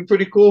I think it'd be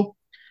pretty cool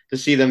to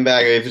see them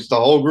back if it's the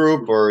whole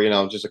group or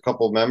just a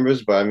couple of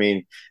members. But I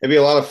mean, it'd be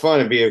a lot of fun.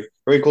 It'd be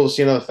very cool to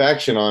see another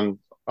faction on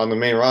the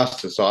main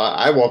roster. So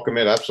I welcome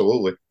it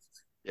absolutely.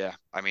 Yeah,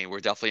 I mean, we're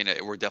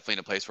definitely in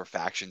a place where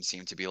factions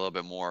seem to be a little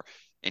bit more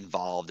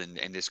involved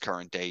in this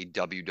current day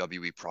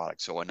WWE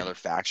product. So another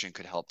faction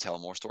could help tell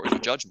more stories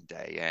with Judgment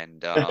Day,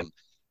 and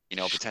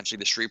potentially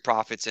the Street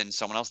Profits and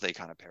someone else they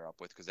kind of pair up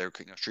with, because they're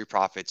Street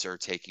Profits are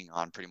taking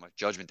on pretty much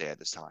Judgment Day at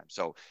this time.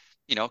 So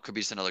it could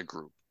be just another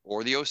group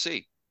or the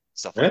OC,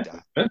 stuff like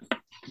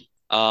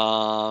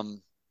that.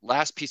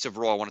 Last piece of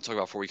Raw I want to talk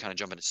about before we kind of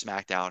jump into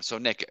SmackDown. So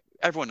Nick,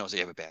 everyone knows that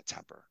you have a bad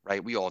temper,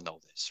 right? We all know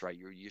this, right?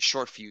 You're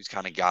short fuse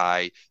kind of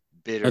guy,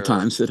 bitter. At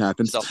times it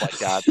happens. Stuff like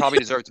that. Probably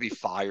deserve to be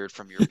fired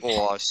from your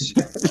boss,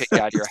 kicked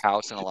out of your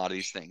house, and a lot of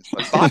these things.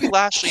 But Bobby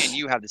Lashley and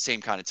you have the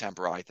same kind of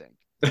temper, I think.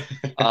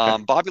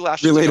 Bobby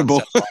Lashley,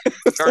 relatable,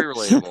 very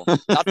relatable.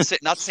 Not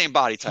the same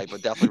body type,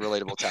 but definitely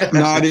relatable temper.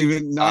 Not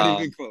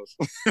even close.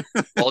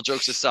 All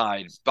jokes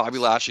aside, Bobby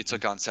Lashley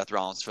took on Seth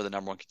Rollins for the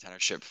 #1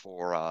 contendership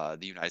for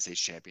the United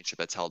States Championship.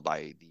 That's held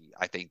by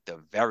I think the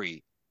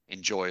very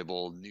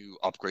enjoyable new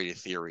upgraded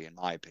Theory, in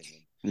my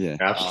opinion. Yeah,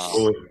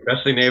 absolutely.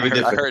 Wrestling never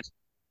different.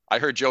 I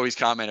heard Joey's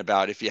comment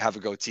about, if you have a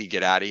goatee,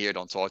 get out of here.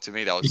 Don't talk to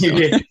me. That was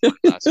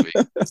last week.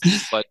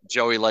 But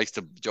Joey likes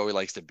the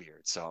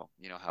beard, so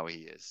you know how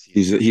he is.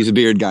 He's a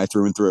beard guy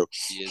through and through.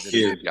 He is a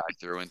beard guy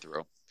through and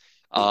through.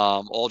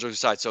 All jokes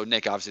aside, so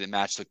Nick, obviously the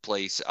match took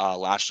place.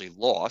 Lashley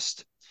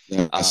lost.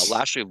 Yes.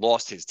 Lashley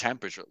lost his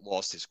temperature,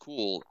 lost his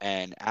cool,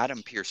 and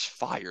Adam Pearce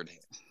fired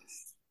him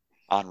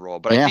on Raw.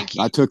 But I think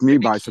that took me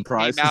by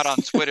surprise. He came out on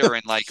Twitter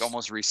and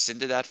almost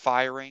rescinded that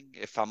firing,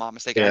 if I'm not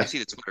mistaken. I didn't see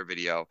the Twitter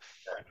video,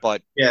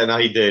 but no,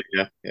 he did.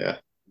 Yeah.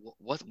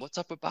 What's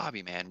up with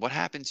Bobby, man? What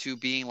happened to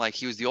being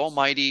he was the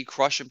almighty,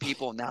 crushing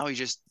people? Now he's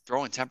just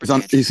throwing temper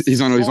tantrums. He's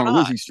on a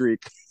losing streak.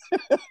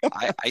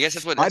 I guess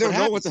that's what I don't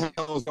know what the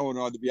hell is going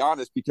on, to be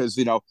honest, because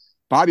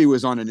Bobby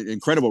was on an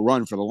incredible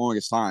run for the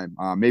longest time.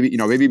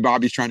 Maybe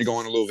Bobby's trying to go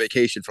on a little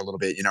vacation for a little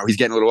bit. He's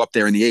getting a little up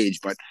there in the age,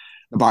 but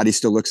the body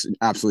still looks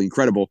absolutely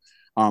incredible.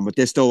 But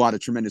there's still a lot of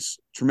tremendous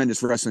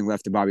wrestling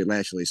left to Bobby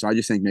Lashley. So I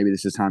just think maybe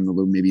this is time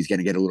maybe he's going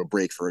to get a little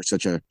break for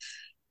such a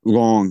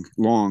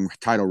long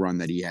title run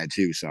that he had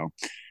too. So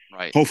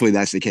right, hopefully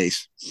that's the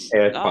case.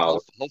 Yeah,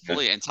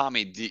 hopefully. And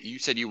Tommy, you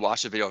said you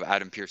watched the video of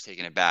Adam Pearce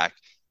taking it back.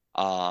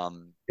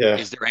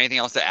 Is there anything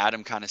else that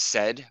Adam kind of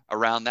said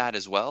around that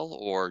as well,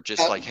 or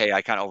just hey,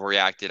 I kind of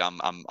overreacted,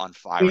 I'm on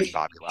fire with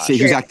Bobby Lashley?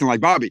 See, he's acting like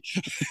Bobby.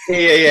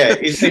 Yeah.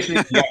 He's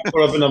got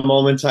put up in a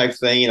moment type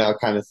thing,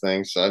 kind of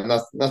thing. So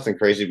nothing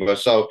crazy, but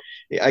so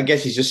I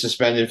guess he's just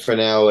suspended for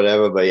now,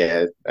 whatever. But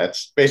yeah,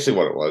 that's basically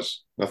what it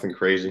was. Nothing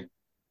crazy.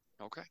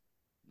 Okay.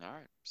 All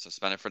right.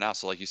 Suspended for now.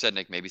 So like you said,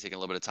 Nick, maybe taking a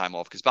little bit of time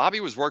off, because Bobby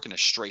was working a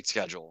straight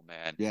schedule,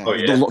 man. Yeah.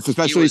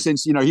 Especially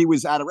since, he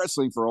was out of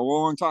wrestling for a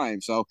long time.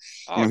 So,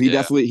 he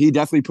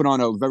definitely put on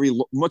a very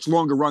much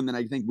longer run than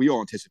I think we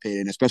all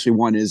anticipated, and especially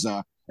one as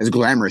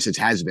glamorous as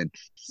has been.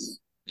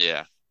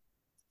 Yeah.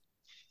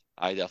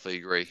 I definitely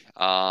agree.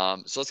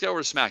 So let's get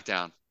over to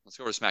SmackDown.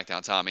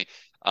 Tommy.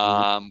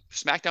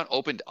 SmackDown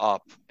opened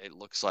up, it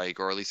looks like,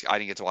 or at least I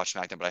didn't get to watch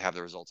SmackDown, but I have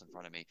the results in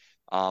front of me.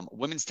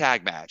 Women's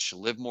tag match,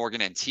 Liv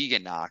Morgan and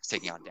Tegan Nox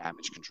taking on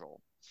Damage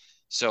Control.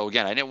 So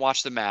again, I didn't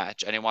watch the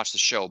match, I didn't watch the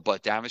show,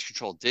 but Damage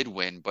Control did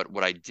win. But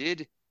what I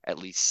did at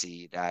least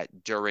see that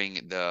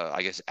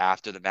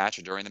after the match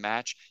or during the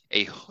match,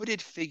 a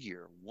hooded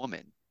figure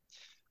woman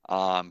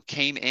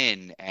came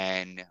in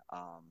and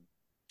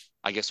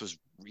I guess was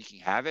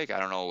wreaking havoc. I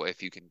don't know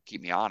if you can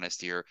keep me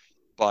honest here,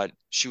 but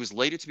she was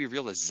later to be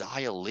revealed as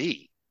Xia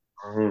Li.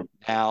 Mm-hmm.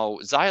 Now,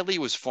 Xia Li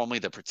was formerly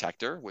the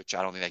Protector, which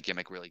I don't think that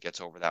gimmick really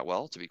gets over that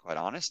well, to be quite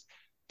honest.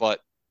 But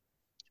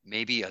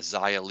maybe a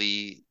Xia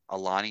Li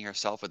aligning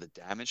herself with a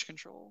Damage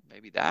Control,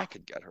 maybe that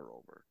could get her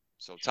over.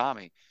 So,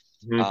 Tommy,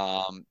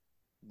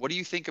 what do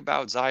you think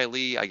about Xia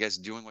Li, I guess,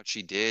 doing what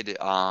she did?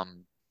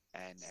 And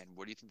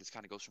where do you think this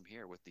kind of goes from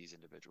here with these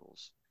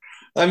individuals?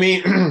 I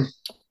mean,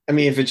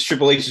 if it's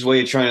Triple H's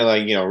way of trying to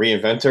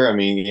reinvent her,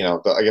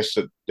 I guess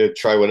to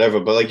try whatever.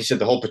 But like you said,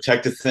 the whole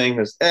protective thing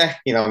was,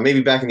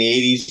 maybe back in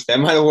the '80s that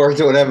might have worked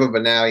or whatever.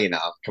 But now,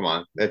 come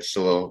on, that's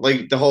a little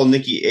like the whole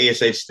Nikki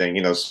ASH thing,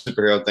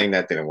 superhero thing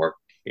that didn't work.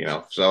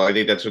 So I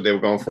think that's what they were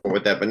going for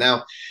with that. But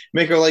now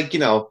make her I don't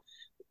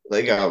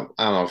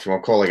know if you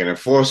want to call an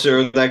enforcer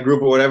of that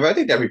group or whatever. I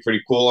think that'd be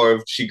pretty cool. Or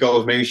if she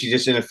goes, maybe she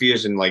just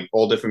interferes in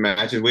all different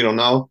matches. We don't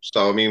know.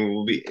 So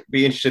we'll be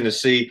interesting to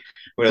see.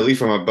 with Elite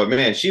from her. But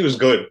man, she was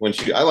good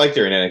I liked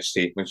her in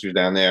NXT when she was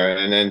down there,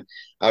 and then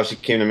obviously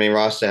came to the main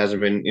roster,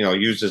 hasn't been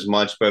used as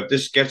much. But if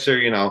this gets her,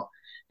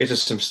 gets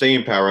us some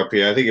staying power up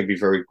here, I think it'd be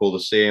very cool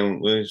to see,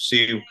 and we'll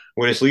see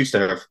where this leads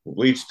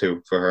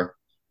to for her.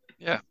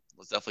 Yeah,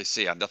 let's definitely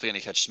see. I'm definitely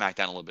going to catch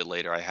SmackDown a little bit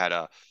later.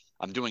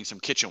 I'm doing some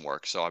kitchen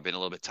work, so I've been a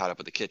little bit tied up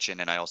with the kitchen,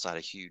 and I also had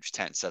a huge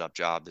tent setup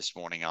job this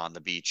morning on the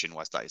beach in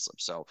West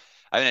Islip. So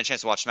I haven't had a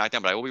chance to watch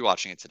SmackDown, but I will be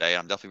watching it today. And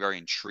I'm definitely very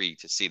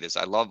intrigued to see this.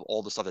 I love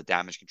all the stuff that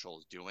Damage Control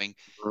is doing,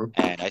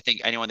 and I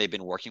think anyone they've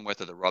been working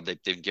with or the rub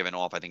they've been given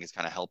off, I think it's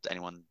kind of helped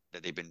anyone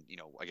that they've been,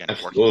 again,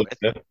 working with.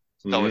 Yeah.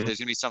 So if there's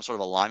going to be some sort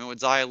of alignment with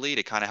Xia Li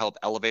to kind of help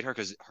elevate her,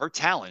 because her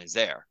talent is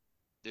there.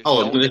 There's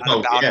no doubt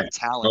about her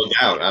talent. No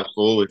doubt,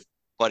 absolutely.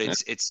 But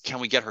it's can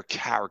we get her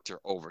character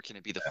over? Can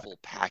it be the full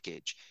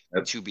package?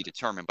 To be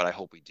determined, but I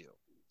hope we do.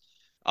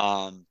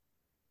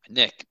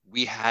 Nick,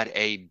 we had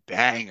a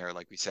banger,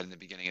 like we said in the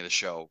beginning of the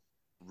show.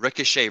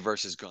 Ricochet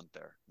versus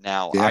Gunther.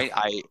 Now, yeah.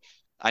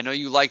 I know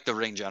you like the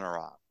ring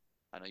general.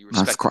 I know you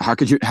respect. How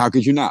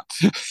could you not?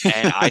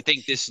 And I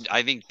think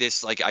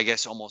this, like, I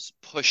guess almost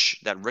push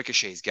that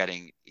Ricochet is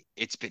getting.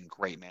 It's been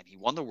great, man. He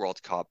won the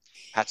World Cup,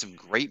 had some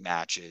great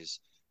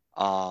matches.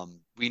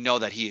 We know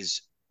that he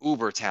is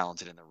uber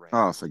talented in the ring.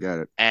 Oh, forget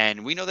it.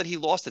 And we know that he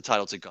lost the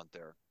title to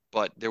Gunther,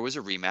 but there was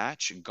a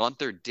rematch, and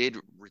Gunther did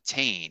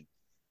retain.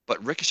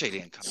 But Ricochet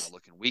didn't come out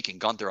looking weak, and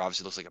Gunther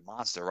obviously looks like a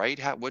monster, right?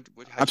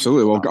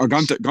 Absolutely. Well,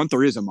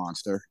 Gunther is a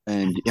monster,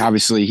 and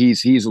obviously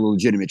he's a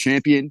legitimate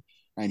champion,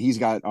 and he's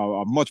got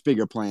a much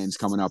bigger plans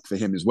coming up for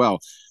him as well.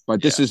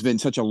 But this has been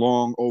such a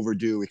long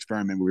overdue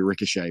experiment with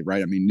Ricochet,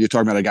 right? I mean, you're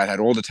talking about a guy that had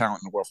all the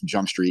talent in the world from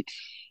Jump Street,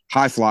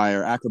 high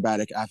flyer,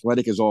 acrobatic,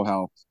 athletic as all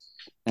hell.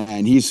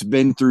 And he's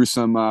been through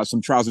some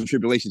trials and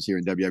tribulations here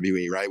in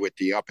WWE, right, with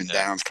the up and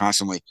downs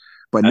constantly.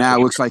 But now it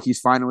looks like he's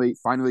finally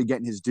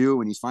getting his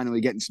due, and he's finally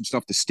getting some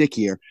stuff to stick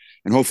here.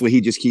 And hopefully he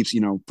just keeps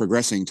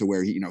progressing to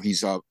where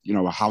he's a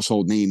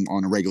household name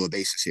on a regular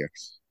basis here.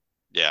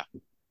 Yeah,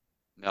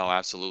 no,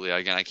 absolutely.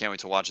 Again, I can't wait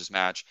to watch this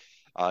match.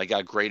 It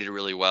got graded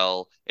really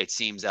well. It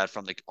seems that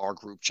from our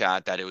group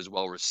chat that it was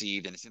well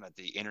received, and it seemed that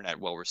the internet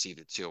well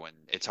received it too. And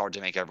it's hard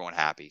to make everyone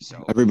happy.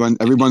 So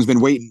everyone's been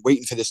waiting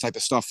for this type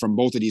of stuff from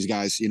both of these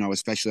guys,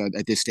 especially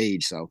at this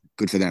stage. So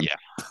good for them.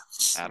 Yeah,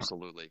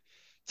 absolutely.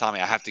 Tommy,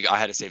 I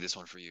had to save this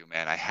one for you,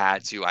 man. I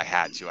had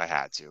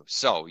to.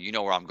 So you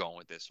know where I'm going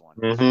with this one.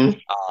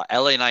 Mm-hmm.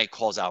 LA Knight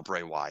calls out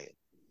Bray Wyatt.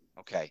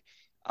 Okay.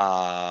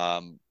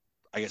 I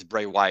guess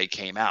Bray Wyatt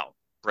came out.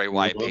 Bray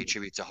Wyatt paid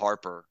tribute to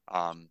Harper,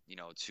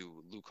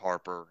 to Luke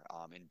Harper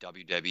in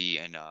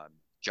WWE, and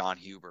John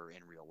Huber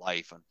in real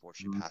life,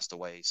 unfortunately passed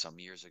away some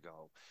years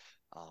ago.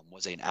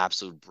 Was an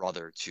absolute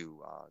brother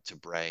to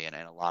Bray and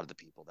a lot of the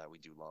people that we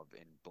do love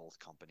in both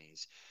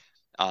companies.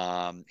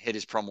 Hit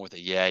his promo with a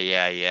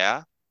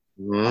yeah,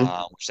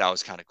 which that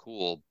was kind of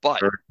cool.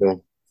 But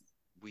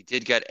we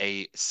did get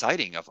a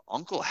sighting of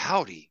Uncle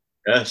Howdy.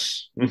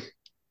 Yes.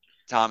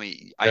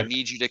 Tommy, I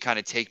need you to kind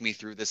of take me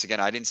through this again.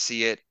 I didn't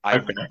see it.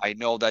 I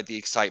know that the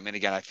excitement,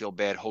 again, I feel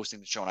bad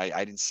hosting the show, and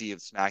I didn't see it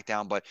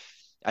SmackDown, but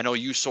I know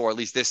you saw at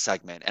least this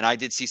segment, and I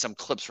did see some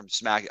clips from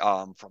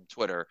from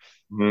Twitter.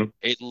 Mm-hmm.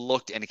 It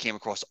looked and it came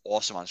across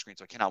awesome on screen,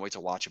 so I cannot wait to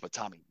watch it. But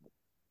Tommy,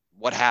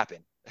 what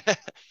happened?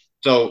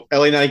 So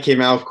LA Knight came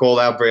out, called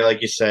out Bray,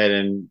 like you said,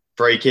 and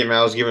Bray came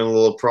out, was giving a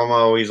little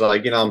promo. He's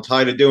like, I'm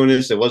tired of doing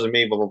this. It wasn't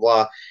me, blah, blah,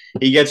 blah.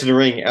 He gets in the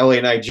ring. LA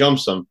Knight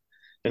jumps him.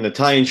 And the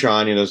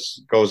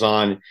Titantron, goes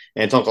on, and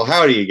it's Uncle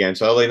Howdy again.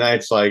 So LA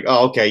Knight's like,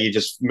 oh, okay, you're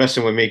just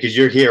messing with me because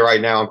you're here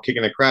right now. I'm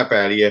kicking the crap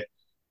out of you.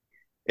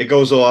 It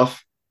goes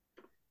off.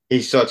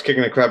 He starts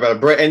kicking the crap out of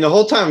Bray. And the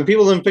whole time,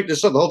 people didn't pick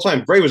this up. The whole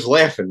time, Bray was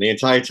laughing the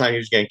entire time he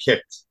was getting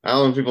kicked. I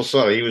don't know if people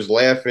saw it. He was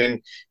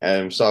laughing.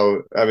 And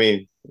so, I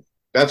mean,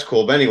 that's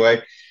cool. But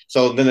anyway,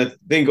 so then the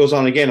thing goes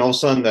on again. All of a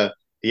sudden, the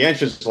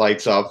entrance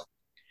lights up.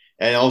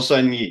 And all of a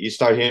sudden, you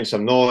start hearing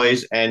some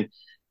noise.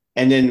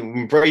 And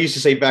then Bray used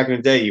to say back in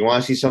the day, you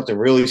want to see something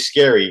really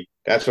scary.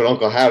 That's what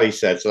Uncle Howdy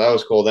said. So that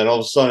was cool. Then all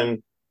of a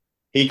sudden,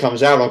 he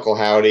comes out, Uncle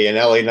Howdy, and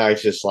LA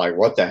Knight's just like,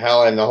 what the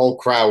hell? And the whole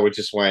crowd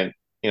just went,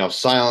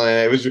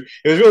 silent. It was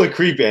really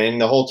creepy.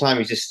 And the whole time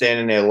he's just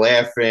standing there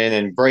laughing,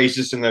 and Bray's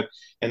just in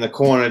the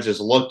corner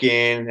just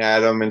looking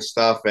at him and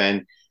stuff.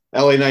 And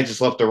LA Knight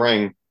just left the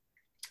ring,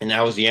 and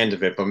that was the end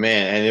of it. But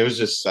man, and it was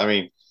just,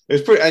 it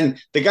was pretty.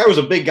 And the guy was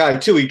a big guy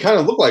too. He kind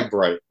of looked like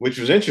Bray, which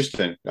was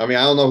interesting. I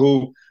don't know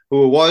who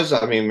it was.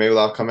 Maybe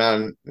that'll come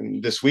out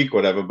this week,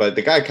 whatever. But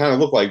the guy kind of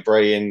looked like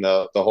Bray in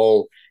the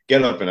whole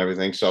getup and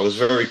everything. So it was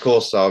very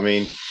cool. So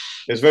it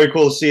was very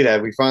cool to see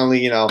that we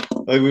finally, like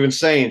we've been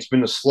saying, it's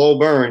been a slow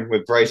burn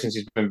with Bray since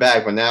he's been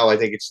back, but now I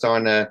think it's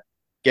starting to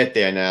get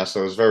there now.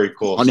 So it was very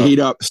cool. Starting to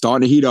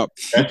heat up.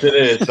 That's it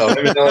is. So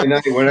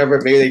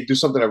whenever maybe they do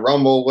something at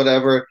Rumble,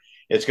 whatever.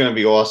 It's gonna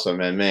be awesome,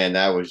 and man,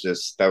 it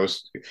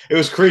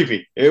was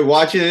creepy.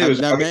 Watching it,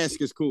 that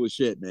mask is cool as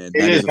shit, man.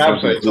 It is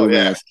absolutely cool.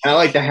 Yeah, I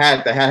like the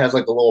hat. The hat has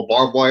like the little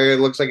barbed wire. It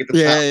looks like at the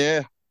top.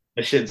 Yeah.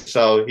 The shit.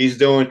 So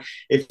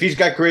if he's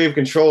got creative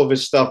control of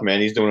his stuff,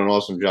 man, he's doing an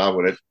awesome job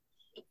with it.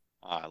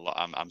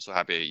 I'm so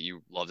happy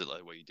you loved it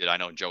like what you did. I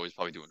know Joey's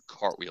probably doing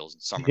cartwheels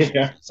and somersaults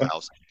Yeah. in his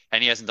house,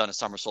 and he hasn't done a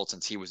somersault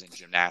since he was in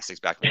gymnastics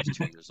back when he was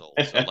 2 years old.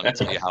 So let me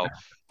tell you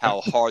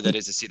how hard that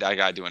is to see that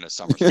guy doing a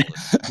somersault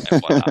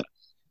and whatnot.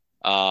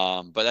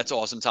 But that's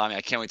awesome, Tommy.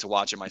 I can't wait to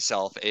watch it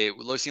myself. It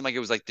seemed like it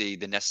was like the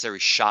necessary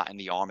shot in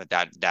the arm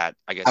that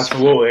I guess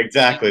Absolutely,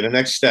 exactly. The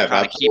next step.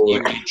 kind of keep you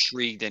Absolutely.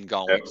 intrigued and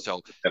going. Yep.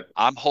 So Yep.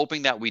 I'm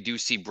hoping that we do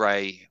see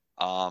Bray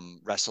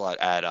wrestle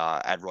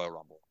at Royal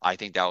Rumble. I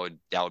think that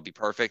would be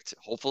perfect.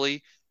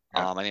 Hopefully,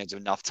 Yeah. I think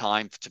there's enough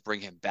time to bring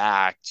him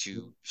back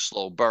to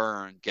slow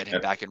burn, get him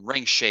Yep. back in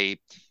ring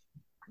shape,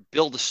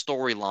 build a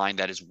storyline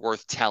that is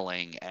worth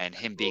telling, and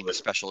him being the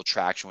special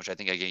attraction, which I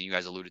think again you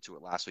guys alluded to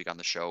it last week on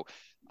the show.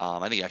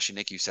 I think actually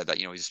Nick, you said that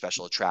he's a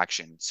special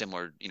attraction,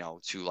 similar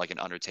to like an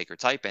Undertaker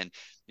type, and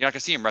you're not gonna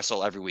see him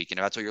wrestle every week.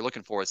 That's what you're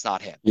looking for. It's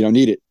not him. You don't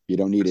need it. You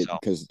don't need it So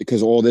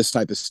because all this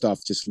type of stuff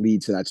just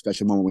leads to that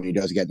special moment when he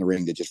does get in the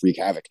ring to just wreak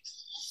havoc.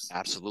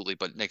 absolutely.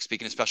 But Nick,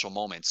 speaking of special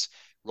moments,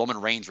 Roman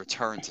Reigns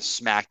returned to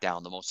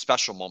SmackDown, the most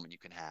special moment you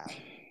can have.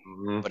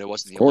 Mhm. But it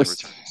wasn't Of the only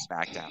course. return to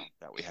SmackDown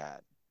that we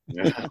had.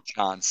 Yeah.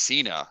 John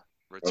Cena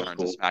returned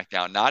cool. to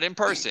SmackDown, not in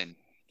person, Can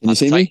you on the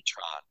see me?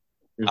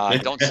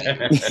 Titantron. Don't see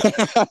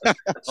you.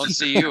 Don't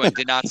see you, and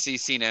did not see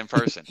Cena in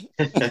person.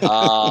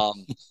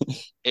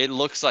 It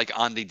looks like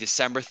on the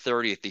December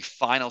 30th, the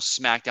final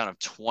SmackDown of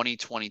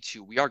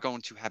 2022, we are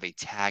going to have a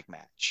tag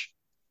match.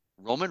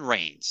 Roman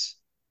Reigns,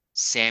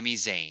 Sami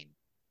Zayn,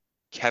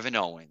 Kevin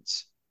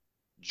Owens,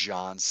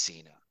 John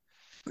Cena.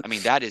 I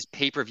mean, that is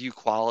pay-per-view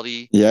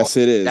quality. Yes,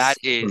 it is. That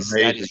is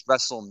Amazing.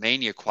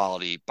 WrestleMania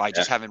quality by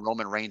just Yeah. having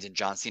Roman Reigns and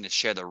John Cena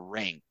share the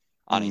ring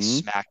on a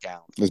Mhm.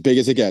 SmackDown. As big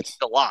as it gets.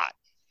 A lot.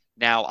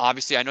 Now,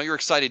 obviously, I know you're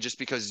excited just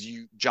because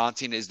John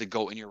Cena is the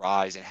GOAT in your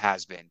eyes and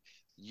has been.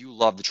 You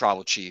love the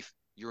Tribal Chief.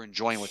 You're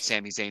enjoying what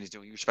Sami Zayn is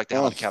doing. You respect the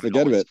hell Oh, out of Kevin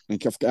forget Owens.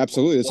 it.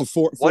 Absolutely. This is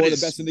four What of the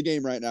is, best in the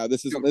game right now.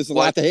 This is dude, a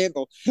what lot to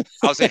handle.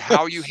 I was saying,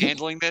 how are you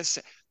handling this?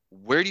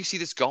 Where do you see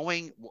this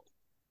going?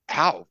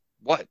 How?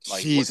 What?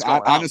 Like, Jeez, what's going on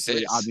with honestly,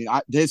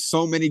 this? there's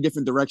so many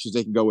different directions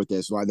they can go with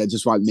this. That's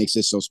just why it makes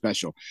this so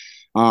special.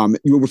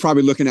 We're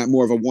probably looking at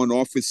more of a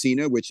one-off with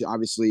Cena, which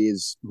obviously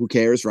is who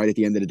cares, right? At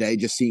the end of the day,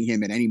 just seeing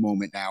him at any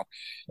moment now,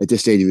 at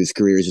this stage of his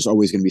career, is just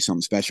always going to be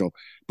something special.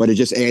 But it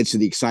just adds to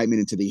the excitement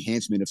and to the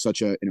enhancement of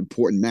such an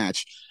important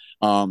match.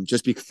 From a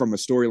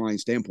storyline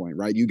standpoint,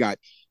 right? You got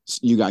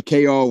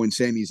KO and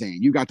Sami Zayn.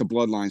 You got the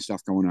bloodline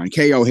stuff going on.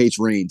 KO hates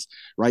Reigns,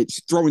 right?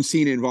 Throwing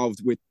Cena involved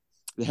with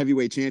the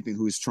heavyweight champion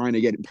who's trying to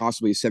get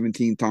possibly a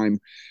 17th time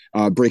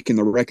breaking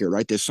the record,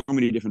 right? There's so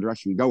many different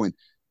directions we go in.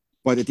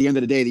 But at the end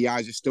of the day, the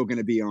eyes are still going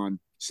to be on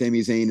Sami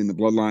Zayn and the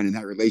bloodline and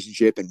that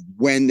relationship and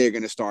when they're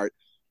going to start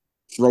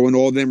throwing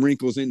all them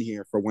wrinkles in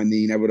here for when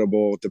the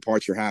inevitable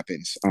departure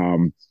happens.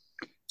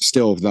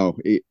 Still, though,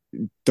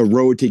 the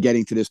road to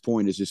getting to this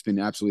point has just been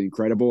absolutely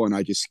incredible. And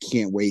I just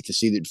can't wait to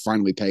see it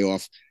finally pay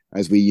off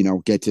as we,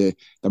 get to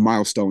the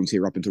milestones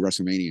here up into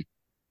WrestleMania.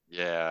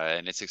 Yeah,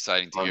 and it's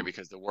exciting to hear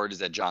because the word is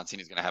that John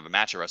Cena is going to have a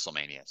match at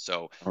WrestleMania.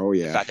 So Oh, the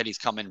yeah. fact that he's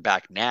coming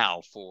back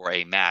now for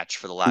a match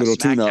for the last Little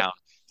tune-up. SmackDown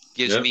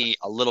gives Yep. me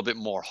a little bit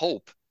more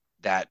hope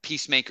that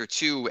Peacemaker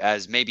 2,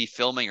 as maybe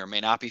filming or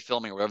may not be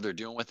filming or whatever they're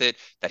doing with it,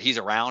 that he's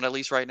around at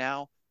least right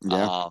now.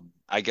 Yeah.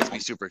 I gets me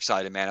super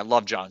excited, man. I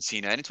love John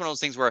Cena. And it's one of those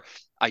things where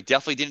I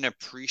definitely didn't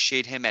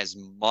appreciate him as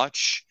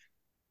much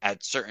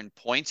at certain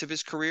points of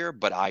his career,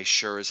 but I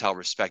sure as hell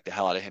respect the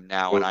hell out of him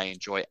now, and I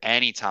enjoy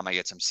any time I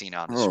get some Cena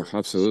on the Oh, screen.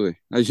 absolutely.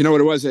 As you know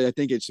what it was? I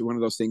think it's one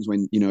of those things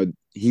when,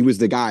 he was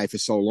the guy for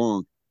so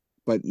long,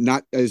 but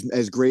not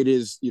as great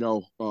as,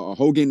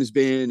 Hogan has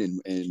been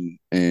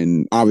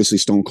and obviously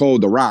Stone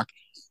Cold, The Rock.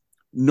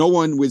 No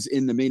one was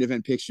in the main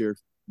event picture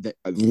that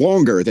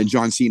longer than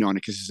John Cena on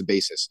a consistent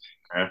basis.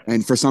 Yeah.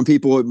 And for some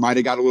people, it might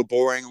have got a little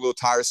boring, a little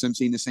tiresome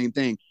seeing the same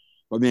thing.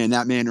 But man,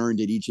 that man earned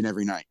it each and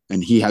every night.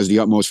 And he has the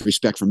utmost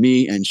respect from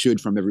me and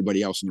should from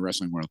everybody else in the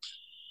wrestling world.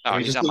 Oh,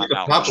 And he's just on look my at the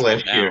Mount pop Rushmore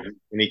last now. year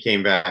when he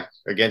came back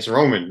against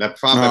Roman. That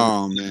pop,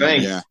 Oh, man,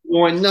 thanks. yeah.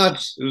 Going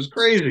nuts. It was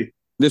crazy.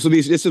 This will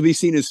be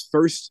Cena's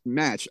first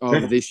match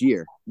of this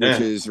year, which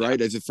Yeah. is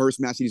right as the first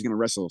match he's going to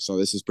wrestle. So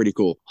this is pretty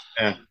cool.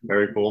 Yeah,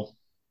 very cool.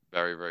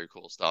 Very, very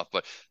cool stuff.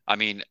 But I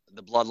mean,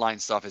 the bloodline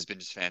stuff has been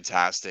just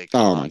fantastic.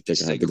 Oh my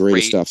Just God, a the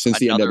greatest stuff since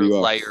the another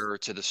NWO. layer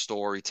to the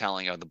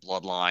storytelling of the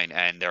bloodline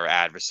and their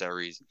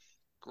adversaries.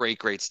 Great,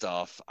 great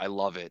stuff. I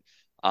love it.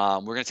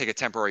 We're gonna take a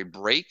temporary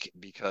break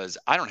because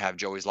I don't have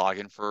Joey's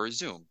login for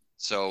Zoom.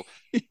 So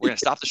we're gonna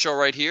stop the show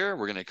right here.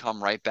 We're gonna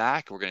come right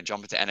back. We're gonna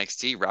jump into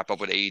NXT, wrap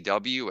up with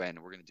AEW, and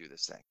we're gonna do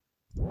this thing.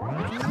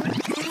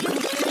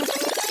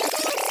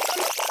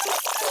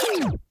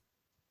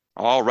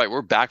 All right,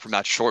 we're back from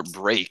that short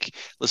break.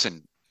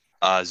 Listen,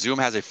 Zoom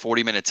has a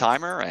 40-minute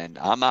timer, and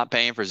I'm not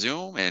paying for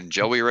Zoom, and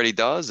Joey already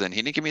does, and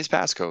he didn't give me his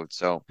passcode.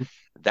 So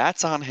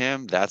that's on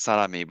him. That's not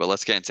on me. But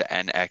let's get into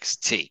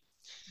NXT.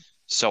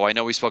 So I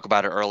know we spoke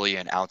about it early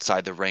and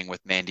outside the ring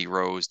with Mandy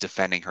Rose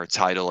defending her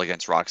title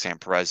against Roxanne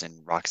Perez,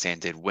 and Roxanne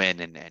did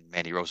win, and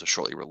Mandy Rose was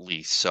shortly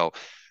released. So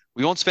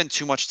we won't spend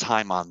too much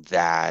time on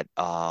that.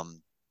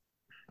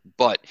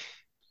 But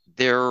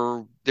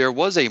there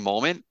was a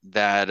moment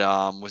that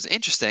was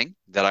interesting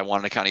that I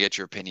wanted to kind of get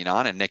your opinion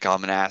on. And Nick, I'm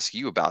going to ask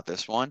you about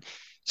this one.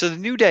 So the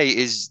New Day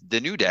is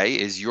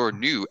your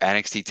new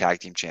NXT Tag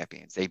Team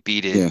Champions. Yeah.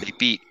 They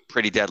beat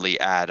Pretty Deadly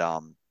at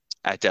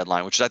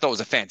Deadline, which I thought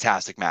was a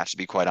fantastic match, to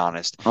be quite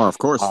honest. Oh, of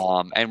course.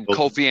 And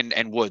Kofi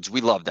and Woods,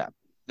 we love them,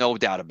 no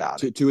doubt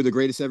about it, Two of the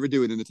greatest ever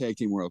do it in the tag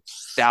team world.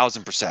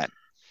 1000%.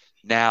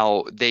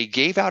 Now, they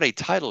gave out a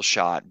title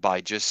shot by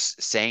just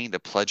saying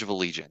the Pledge of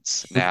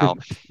Allegiance. Now,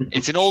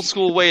 it's an old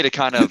school way to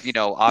kind of,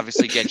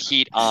 obviously get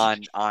heat on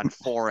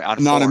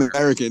foreigners,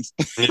 Non-Americans.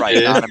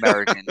 right?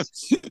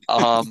 Non-Americans.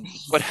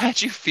 But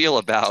how'd you feel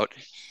about,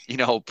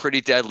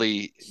 Pretty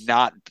Deadly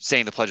not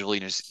saying the Pledge of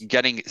Allegiance,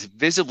 getting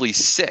visibly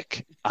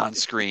sick on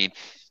screen?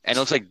 And it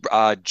looks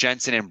like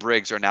Jensen and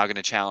Briggs are now going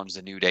to challenge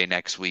the New Day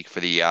next week for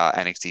the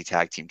NXT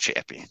Tag Team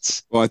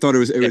Champions. Well, I thought it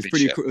was pretty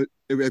Championship. cool.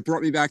 It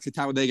brought me back to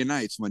Talladega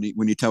Nights when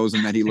he tells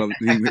him that he loves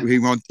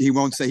he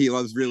won't say he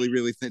loves really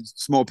really thin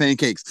small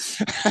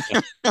pancakes.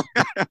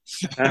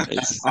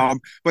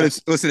 But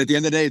listen, at the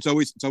end of the day, it's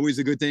always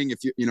a good thing if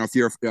if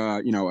you're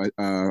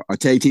a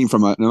tag team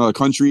from another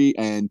country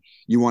and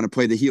you want to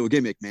play the heel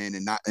gimmick, man,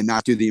 and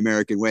not do the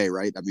American way,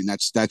 right? I mean,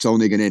 that's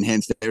only going to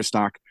enhance their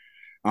stock.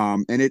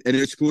 And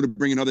it's cool to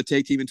bring another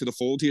tag team into the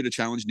fold here to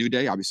challenge New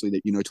Day. Obviously,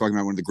 that talking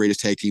about one of the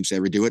greatest tag teams to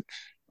ever do it.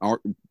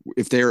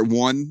 If they're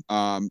one,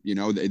 them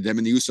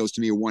and the Usos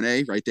to me are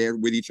 1A right there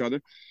with each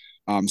other.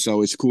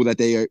 So it's cool that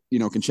they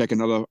can check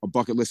a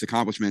bucket list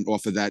accomplishment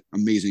off of that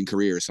amazing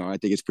career. So I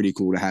think it's pretty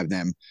cool to have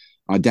them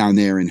down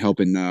there and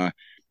helping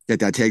get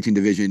that tag team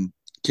division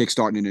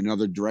kickstarting in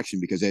another direction,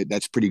 because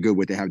that's pretty good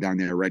what they have down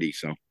there already.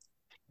 So.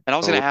 And I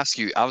was going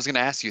to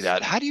ask you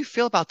that. How do you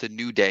feel about the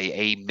New Day,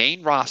 a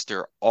main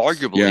roster,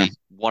 arguably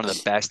one of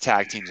the best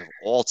tag teams of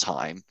all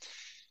time,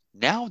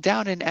 now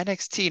down in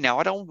NXT? Now,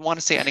 I don't want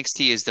to say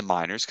NXT is the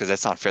minors, because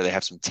that's not fair. They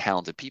have some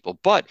talented people,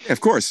 but yeah, of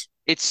course,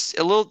 it's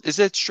a little. Is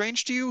it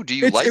strange to you? Do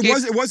you like it?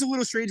 It was a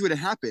little strange when it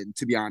happened,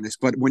 to be honest.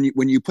 But when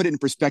you put it in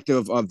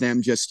perspective of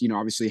them just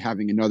obviously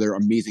having another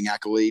amazing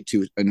accolade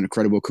to an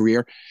incredible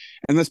career,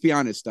 and let's be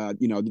honest,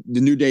 the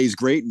New Day is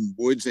great, and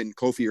Woods and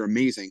Kofi are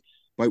amazing.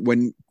 But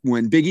when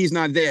Big E's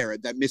not there,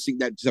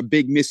 that's a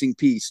big missing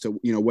piece to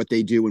what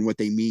they do and what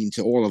they mean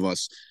to all of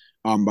us.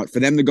 But for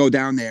them to go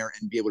down there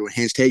and be able to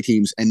enhance tag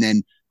teams, and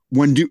then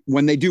when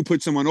they do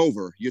put someone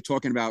over, you're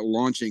talking about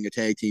launching a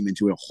tag team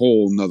into a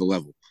whole nother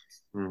level.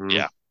 Mm-hmm.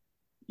 Yeah.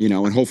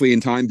 And hopefully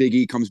in time Big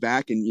E comes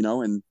back and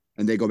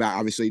and they go back.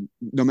 Obviously,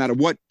 no matter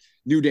what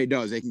New Day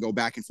does, they can go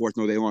back and forth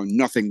all day long.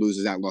 Nothing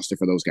loses that luster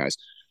for those guys.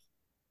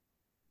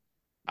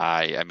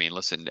 I mean,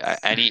 listen,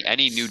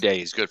 any New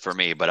Day is good for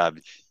me, but I'm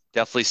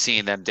definitely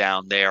seeing them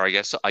down there. I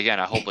guess, again,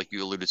 I hope, like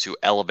you alluded to,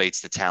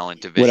 elevates the talent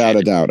division. Without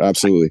a doubt,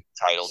 absolutely.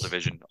 Title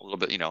division a little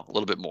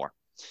bit more.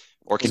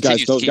 Or those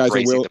continues to keep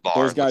raising the bar.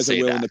 Those guys are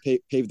willing to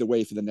pave the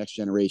way for the next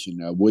generation.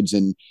 Woods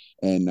and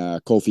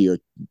Kofi are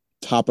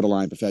top of the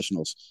line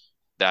professionals.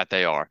 That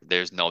they are.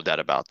 There's no doubt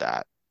about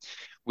that.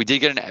 We did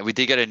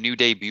get a new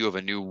debut of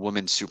a new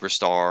woman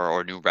superstar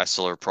or new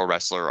pro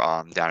wrestler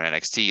down in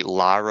NXT,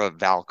 Lara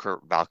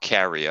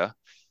Valkyria.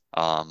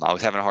 I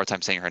was having a hard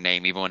time saying her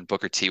name, even when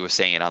Booker T was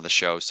saying it on the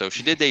show. So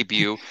she did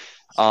debut.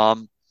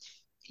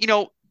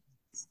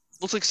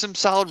 Looks like some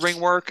solid ring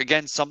work.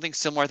 Again, something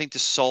similar, I think, to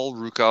Sol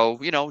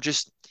Ruco.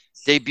 Just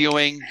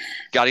debuting.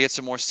 Got to get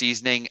some more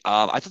seasoning.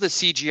 I thought the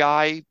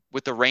CGI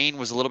with the rain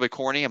was a little bit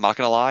corny. I'm not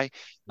going to lie.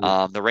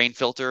 The rain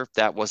filter,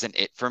 that wasn't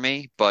it for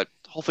me. But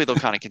hopefully they'll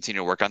kind of continue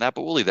to work on that.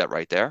 But we'll leave that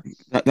right there.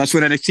 That's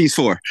what NXT's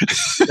for.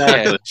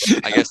 Yeah,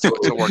 I guess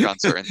to work on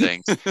certain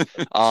things.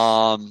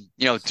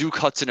 Duke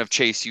Hudson of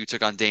Chase U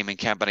took on Damon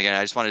Kemp. And again,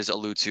 I just wanted to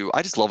allude to,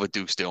 I just love what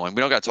Duke's doing.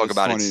 We don't got to talk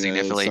about it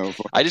significantly.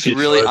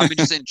 I've been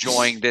just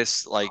enjoying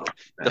this, like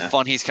the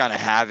fun he's kind of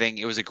having.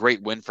 It was a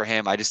great win for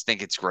him. I just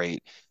think it's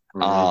great.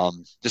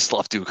 Just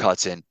love Duke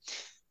Hudson.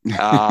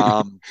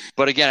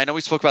 But again, I know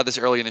we spoke about this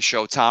earlier in the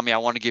show. Tommy, I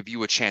want to give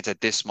you a chance at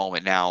this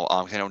moment now.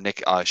 I know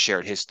Nick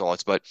shared his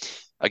thoughts, but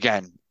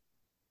again,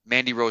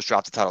 Mandy Rose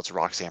dropped the title to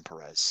Roxanne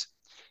Perez.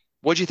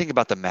 What do you think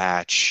about the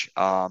match?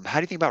 How do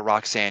you think about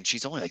Roxanne?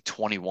 She's only like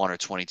 21 or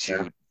 22.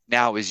 Yeah.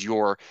 Now is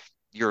you're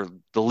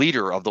the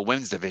leader of the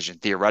women's division,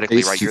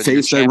 theoretically, right? You're the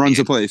face that runs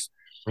the place.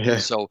 Yeah.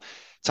 So,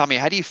 Tommy,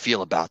 how do you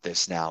feel about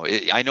this now?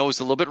 I know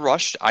it's a little bit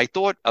rushed. I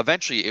thought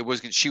eventually she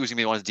was going to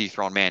be the one to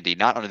dethrone Mandy,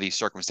 not under these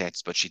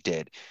circumstances, but she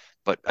did.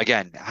 But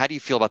again, how do you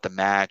feel about the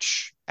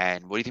match,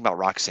 and what do you think about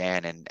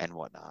Roxanne and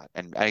whatnot?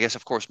 And I guess,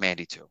 of course,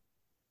 Mandy too.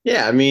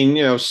 Yeah, I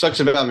mean, sucks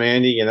about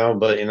Mandy,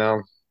 but it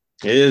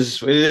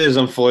is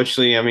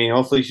unfortunately. I mean,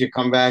 hopefully she'll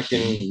come back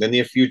in the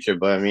near future.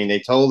 But I mean, they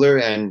told her,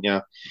 and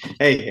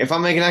hey, if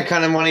I'm making that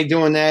kind of money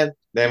doing that,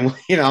 then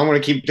I'm going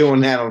to keep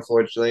doing that.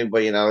 Unfortunately,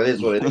 but it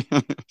is what it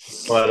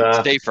is.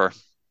 But safer.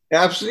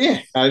 Absolutely,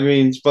 yeah. I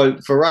mean,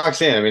 but for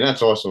Roxanne, I mean,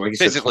 that's awesome. Like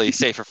physically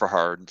safer for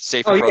her,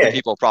 safer for other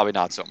people, probably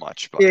not so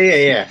much. But.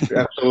 Yeah,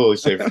 absolutely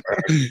safer for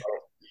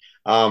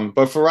her.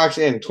 But for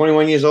Roxanne,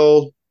 21 years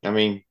old. I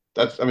mean,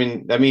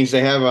 that means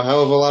they have a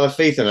hell of a lot of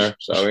faith in her.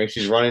 So I mean,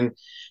 she's running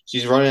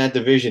she's running that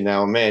division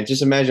now. Man,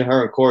 just imagine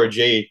her and Cora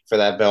Jade for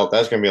that belt.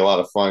 That's gonna be a lot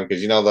of fun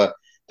because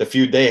the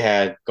feud they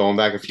had going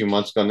back a few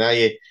months ago. Now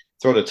you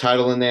throw the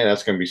title in there.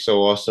 That's gonna be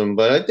so awesome.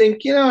 But I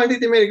think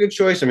they made a good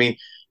choice. I mean,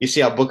 you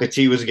see how Booker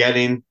T was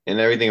getting and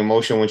everything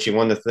emotional when she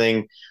won the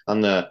thing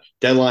on the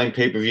Deadline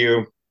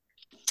pay-per-view.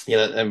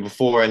 Yeah, and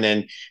before, and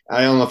then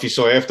I don't know if you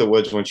saw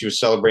afterwards when she was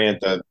celebrating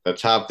at the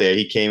top there,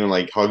 he came and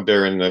like hugged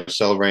her and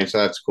celebrating. So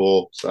that's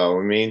cool. So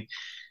I mean,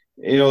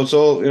 it's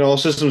all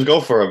systems go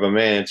for it, but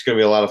man, it's gonna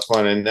be a lot of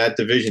fun. And that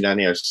division down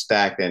there is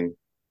stacked, and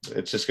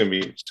it's gonna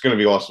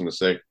be awesome to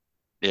see.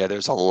 Yeah,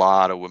 there's a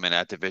lot of women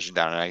at division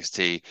down in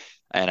NXT.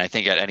 And I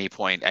think at any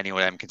point, any of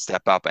them can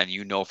step up. And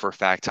you know for a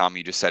fact, Tom,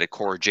 you just said it,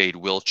 Cora Jade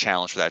will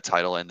challenge for that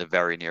title in the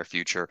very near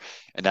future.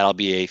 And that'll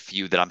be a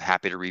feud that I'm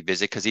happy to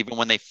revisit because even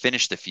when they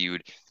finished the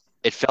feud,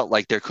 it felt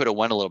like there could have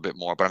went a little bit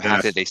more. But I'm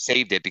happy that they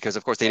saved it because,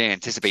 of course, they didn't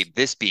anticipate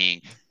this being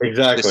the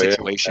Exactly.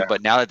 situation. Yeah.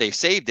 But now that they've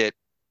saved it,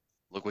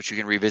 look what you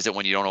can revisit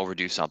when you don't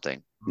overdo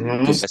something.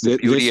 Mhm. That's the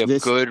beauty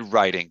of good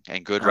writing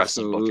and good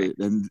wrestling booking.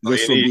 And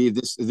this will be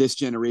this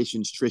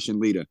generation's Trish and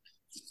Lita.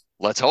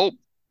 Let's hope.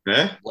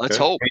 Yeah. Let's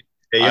Okay. hope.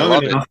 They're I young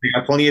love enough. it. They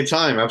got plenty of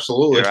time.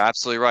 Absolutely. You're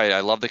absolutely right. I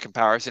love the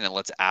comparison, and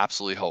let's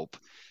absolutely hope.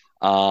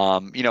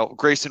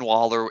 Grayson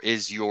Waller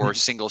is your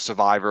single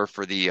survivor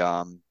for the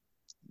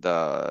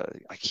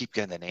I keep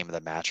getting the name of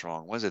the match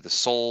wrong. Was it the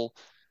Soul?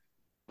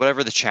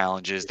 Whatever the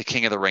challenge is, the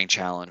King of the Ring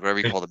challenge, whatever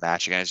you call the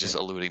match again, it's just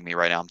eluding me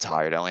right now. I'm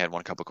tired. I only had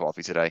one cup of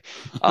coffee today.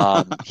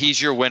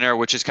 He's your winner,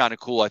 which is kind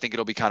of cool. I think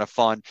it'll be kind of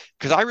fun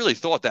because I really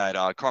thought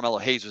that Carmelo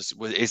Hayes is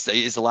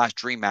the last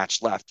dream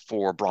match left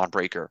for Braun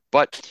Breaker,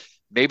 but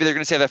maybe they're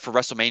going to say that for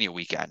WrestleMania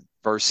weekend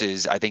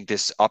versus I think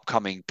this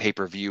upcoming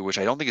pay-per-view, which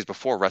I don't think is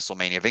before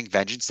WrestleMania. I think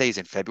Vengeance Day is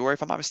in February,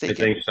 if I'm not I mistaken.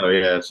 think so.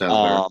 Yeah, it sounds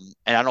better.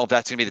 And I don't know if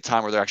that's going to be the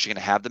time where they're actually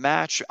going to have the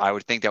match. I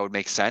would think that would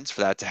make sense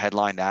for that to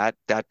headline that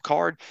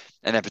card,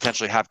 and then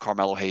potentially have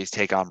Carmelo Hayes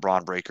take on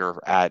Braun Breaker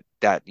at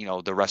that the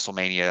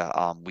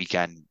WrestleMania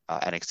weekend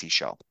NXT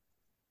show.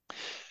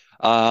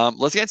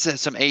 Let's get into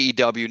some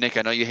AEW. Nick,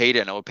 I know you hate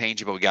it. I know it pains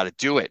you, but we got to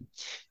do it.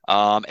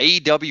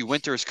 AEW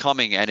winter is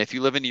coming, and if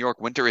you live in New York,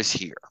 winter is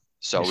here.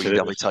 So we can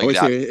definitely tell you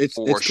that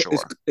for sure.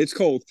 It's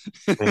cold.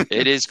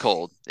 It is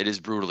cold. It is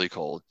brutally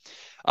cold.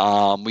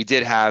 We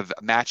did have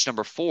match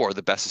number 4,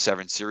 the best of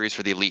 7 series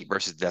for the Elite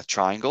versus Death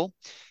Triangle.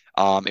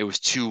 It was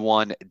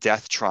 2-1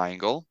 Death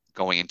Triangle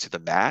going into the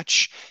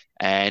match,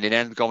 and it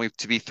ended up going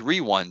to be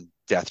 3-1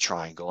 Death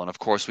Triangle. And of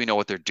course, we know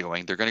what they're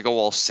doing. They're going to go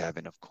all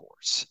 7, of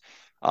course.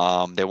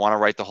 They want to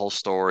write the whole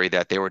story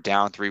that they were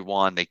down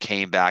 3-1, they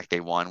came back, they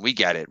won. We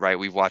get it, right?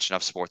 We've watched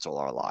enough sports all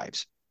our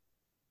lives.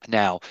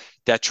 Now,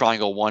 Death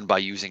Triangle won by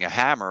using a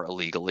hammer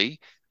illegally.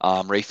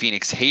 Ray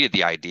Phoenix hated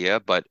the idea,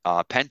 but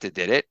Penta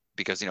did it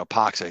because,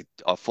 Pac's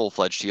a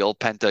full-fledged heel.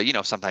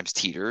 Penta, sometimes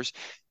teeters.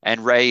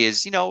 And Ray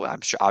is, I'm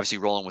sure obviously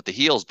rolling with the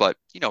heels, but,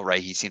 Ray,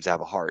 he seems to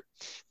have a heart.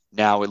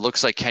 Now, it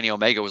looks like Kenny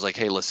Omega was like,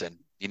 hey, listen,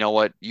 you know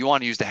what? You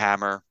want to use the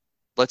hammer.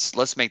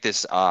 Let's make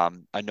this a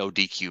no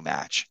DQ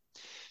match.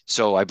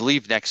 So I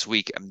believe next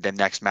week, the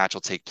next match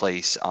will take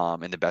place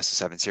in the best of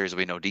 7 series. Will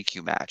be no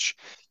DQ match.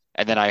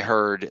 And then I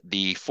heard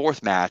the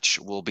 4th match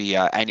will be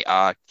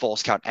a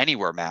Falls Count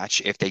Anywhere match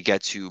if they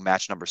get to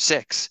match number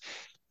 6.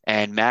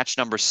 And match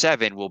number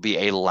 7 will be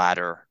a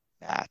ladder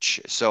match.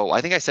 So I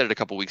think I said it a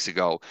couple weeks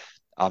ago,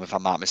 if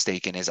I'm not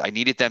mistaken, is I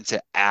needed them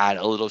to add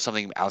a little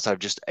something outside of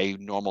just a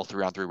normal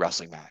 3-on-3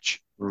 wrestling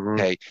match. Mm-hmm.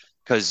 Okay.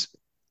 Because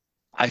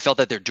I felt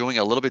that they're doing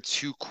a little bit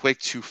too quick,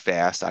 too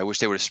fast. I wish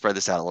they would have spread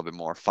this out a little bit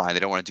more. Fine. They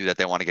don't want to do that.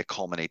 They want to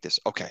culminate this.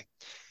 Okay.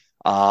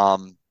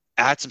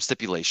 Add some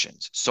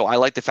stipulations. So I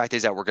like the fact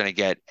is that we're going to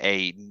get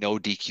a no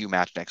DQ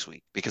match next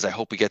week because I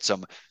hope we get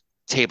some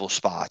table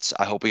spots.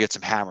 I hope we get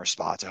some hammer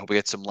spots. I hope we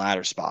get some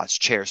ladder spots,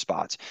 chair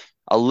spots,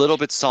 a little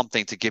bit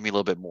something to give me a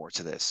little bit more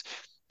to this.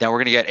 Then we're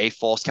going to get a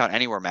Falls Count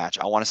Anywhere match.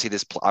 I want to see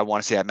this. I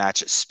want to see that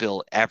match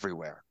spill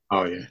everywhere.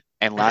 Oh, yeah.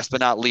 And last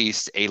but not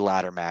least, a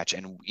ladder match.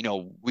 And,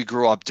 we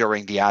grew up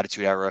during the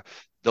Attitude Era.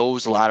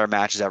 Those ladder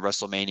matches at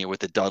WrestleMania with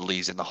the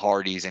Dudleys and the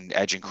Hardys and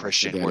Edge and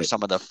Christian were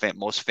some of the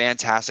most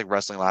fantastic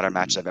wrestling ladder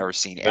matches I've ever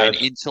seen, and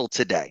until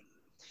today.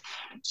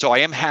 So I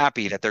am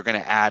happy that they're going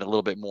to add a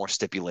little bit more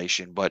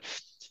stipulation. But,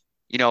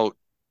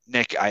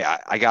 Nick,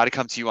 I got to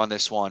come to you on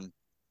this one.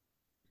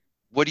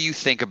 What do you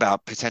think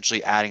about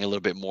potentially adding a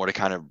little bit more to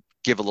kind of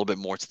give a little bit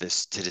more to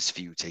this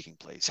feud taking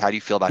place? How do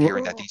you feel about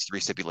hearing that these 3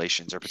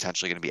 stipulations are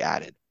potentially going to be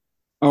added?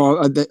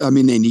 Oh, I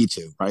mean, they need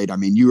to, right? I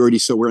mean, you already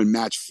we're in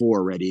match 4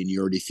 already, and you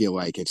already feel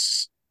like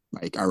it's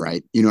like, all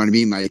right, you know what I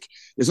mean? Like,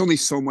 there's only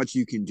so much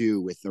you can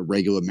do with a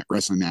regular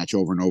wrestling match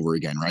over and over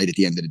again, right? At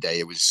the end of the day,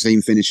 it was the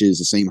same finishes,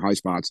 the same high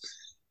spots.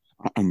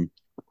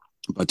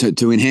 But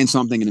to enhance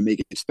something and to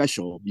make it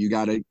special, you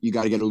gotta get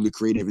a little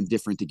creative and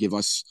different to give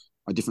us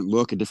a different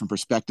look, a different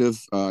perspective,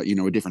 a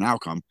different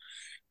outcome.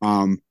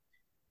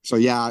 So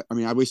yeah, I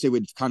mean, I wish they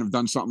would kind of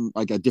done something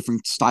like a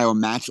different style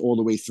match all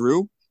the way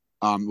through.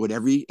 With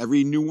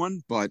every new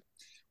one, but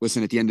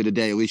listen, at the end of the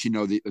day, at least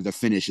the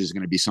finish is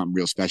going to be something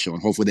real special,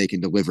 and hopefully they can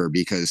deliver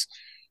because,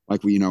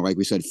 like we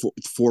said,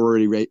 4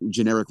 already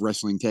generic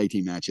wrestling tag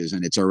team matches,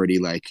 and it's already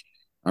like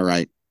all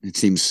right, it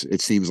seems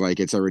like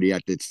it's already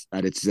at its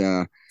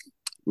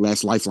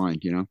last lifeline.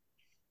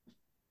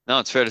 No,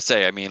 it's fair to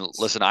say. I mean,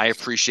 listen, I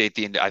appreciate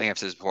I think I've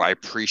said this before. I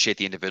appreciate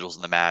the individuals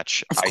in the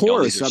match. Of I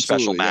know these course, are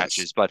special absolutely, yes.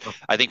 matches, but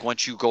I think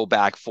once you go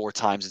back 4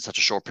 times in such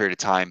a short period of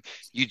time,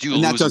 you do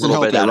And that lose a doesn't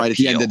little bit help of it, that right? At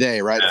the end of appeal. the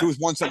day, right? If Yeah. it was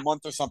once a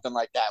month or something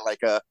like that, like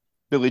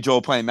Billy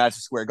Joel playing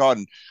Madison Square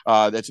Garden,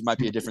 that might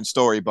be a different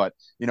story. But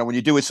when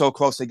you do it so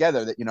close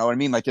together, that what I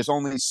mean, like there's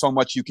only so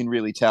much you can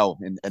really tell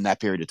in that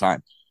period of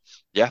time.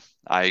 Yeah,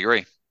 I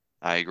agree.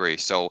 I agree.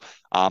 So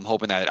I'm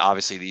hoping that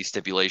obviously these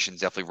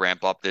stipulations definitely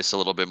ramp up this a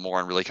little bit more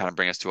and really kind of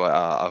bring us to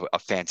a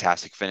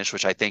fantastic finish,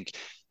 which I think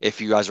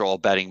if you guys are all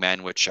betting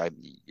men, which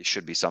you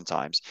should be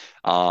sometimes,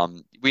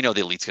 we know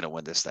the Elite's going to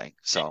win this thing.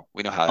 So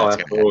we know how Oh, that's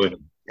going to end.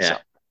 absolutely. So Yeah.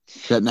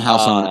 Betting the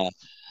house on it. uh,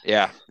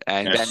 yeah,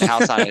 and Yeah. betting the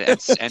house on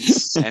it.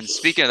 And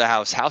speaking of the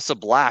house, House of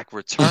Black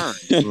returned.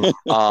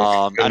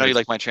 I know you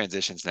like my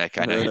transitions, Nick.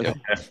 I know you do.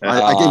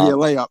 I gave you a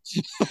layup.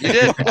 You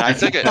did, and I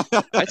took it.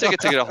 I took it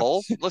to get a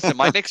hole. Listen,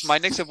 my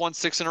Knicks have won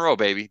 6 in a row,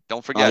 baby.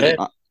 Don't forget it.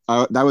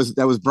 That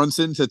was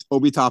Brunson to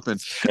Obi Toppin.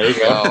 There you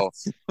go.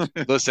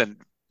 Listen,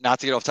 not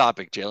to get off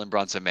topic, Jalen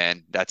Brunson,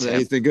 man, that's Yeah, him.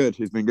 he's been good.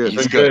 He's been good.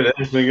 He's It's been good. good.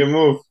 It's been a good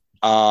move.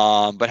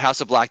 But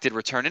House of Black did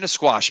return in a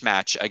squash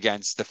match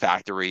against the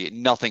Factory.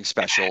 Nothing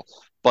special,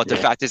 but the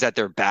Yeah. fact is that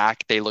they're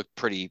back. They look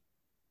pretty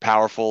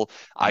powerful.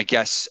 I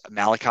guess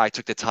Malachi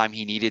took the time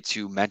he needed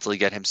to mentally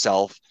get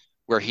himself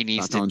where he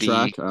needs Back to on be.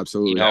 track.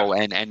 Absolutely.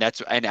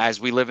 And as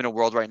we live in a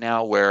world right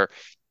now where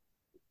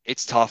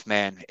it's tough,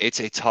 man. It's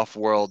a tough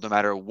world, no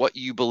matter what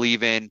you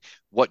believe in,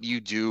 what you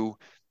do.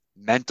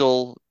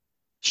 Mental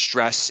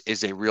stress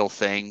is a real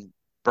thing.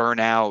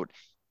 Burnout.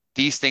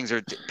 These things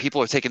are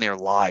people are taking their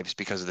lives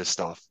because of this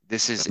stuff.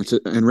 This is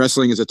And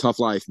wrestling is a tough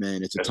life,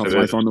 man. It's a Yes, tough it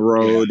life is. on the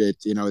road.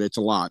 It's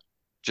a lot.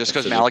 just Yes,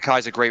 because it is. Malachi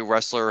is a great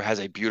wrestler, has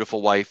a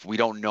beautiful wife. We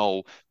don't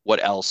know what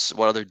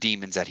other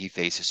demons that he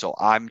faces. So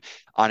I'm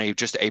on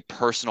just a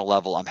personal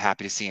level. I'm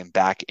happy to see him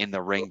back in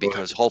the ring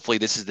because hopefully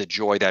this is the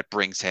joy that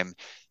brings him.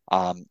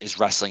 Is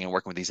wrestling and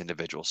working with these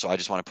individuals. So I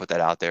just want to put that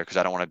out there because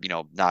I don't want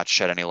to, not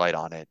shed any light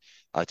on it.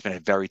 It's been a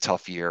very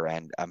tough year,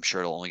 and I'm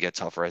sure it'll only get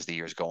tougher as the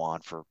years go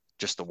on for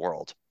just the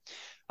world.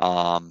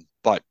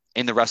 But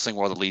in the wrestling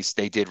world, at least,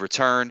 they did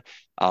return.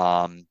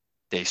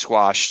 They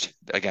squashed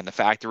again the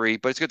Factory,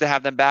 but it's good to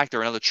have them back.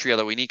 They're another trio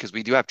that we need because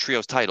we do have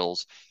trios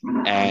titles,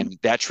 and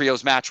that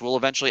trios match will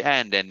eventually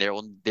end, and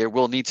there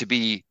will need to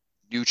be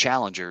new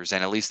challengers,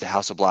 and at least the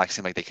House of Black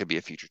seem like they could be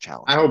a future I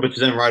challenger. hope it's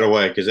them right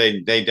away because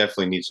they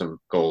definitely need some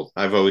gold.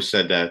 I've always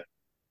said that.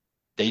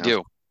 They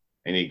do.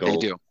 They need They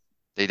gold. do.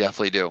 They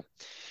definitely do.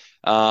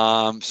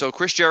 So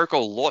Chris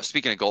Jericho lost.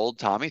 Speaking of gold,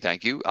 Tommy,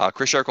 thank you.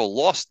 Chris Jericho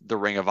lost the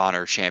Ring of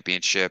Honor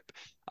Championship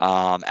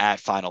at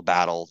Final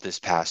Battle this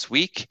past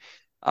week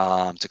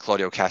to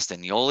Claudio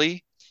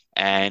Castagnoli,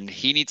 and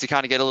he needs to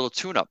kind of get a little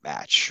tune-up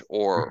match,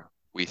 or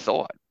we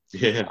thought.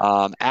 Yeah.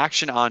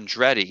 Action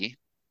Andretti,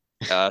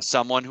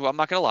 someone who I'm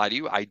not going to lie to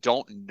you, I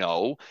don't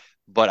know,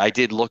 but I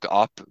did look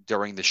up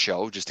during the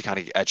show just to kind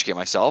of educate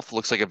myself.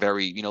 Looks like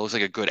looks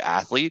like a good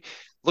athlete.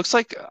 Looks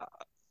like,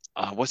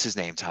 what's his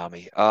name,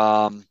 Tommy?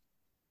 The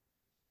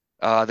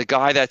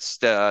guy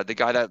the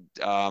guy that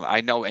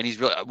I know, and he's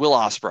Will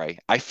Ospreay.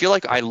 I feel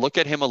like I look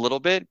at him a little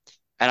bit,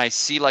 and I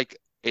see like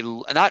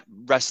not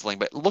wrestling,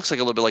 but it looks like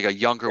a little bit like a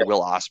younger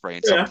Will Ospreay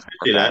in some Yeah,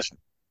 I see that. fashion.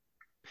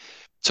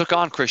 Took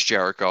on Chris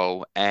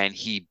Jericho, and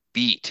he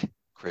beat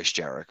Chris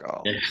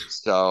Jericho. Yeah.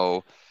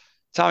 So,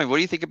 Tommy, what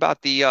do you think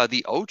about the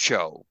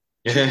Ocho?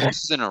 Two Yeah.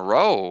 losses in a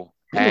row.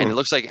 And it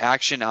looks like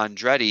Action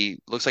Andretti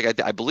looks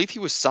like I believe he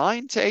was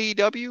signed to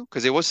AEW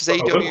because it was his It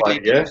AEW looked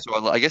like, debut. yeah.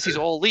 So I guess he's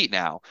all elite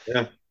now.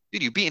 Yeah.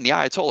 Dude, you beating the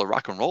Ayatollah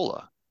Rock and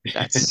Roller.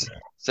 That's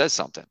says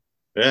something.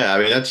 Yeah, I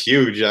mean that's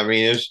huge. I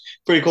mean it's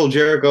pretty cool.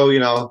 Jericho,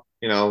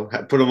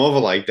 put him over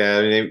like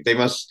that. I mean they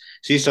must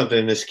see something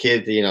in this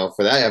kid,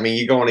 for that. I mean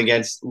you're going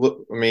against, I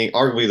mean,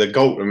 arguably the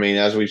GOAT. I mean,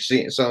 as we've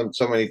seen so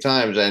many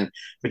times, and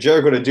for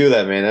Jericho to do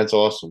that, man, that's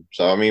awesome.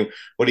 So I mean,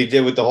 what he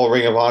did with the whole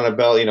Ring of Honor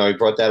belt, he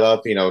brought that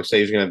up. Say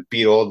he's going to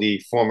beat all the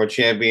former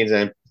champions,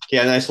 and he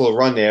had a nice little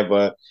run there,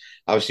 but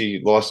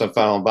obviously lost on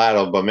Final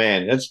Battle. But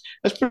man,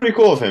 that's pretty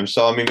cool of him.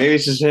 So I mean, maybe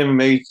it's just him.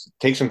 Maybe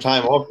take some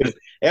time off because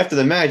after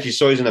the match, you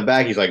saw he's in the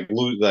back. He's like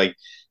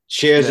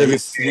shares Yeah,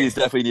 everything. he's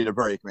definitely need a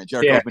break, man.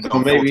 Jericho's Yeah, been so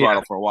going full maybe,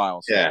 throttle for a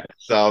while. So. Yeah,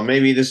 so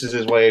maybe this is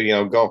his way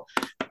of go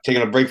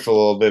taking a break for a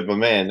little bit. But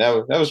man,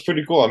 that was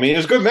pretty cool. I mean, it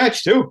was a good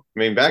match too. I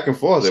mean, back and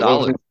forth. It Solid.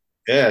 wasn't.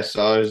 Yeah,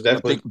 so it was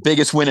definitely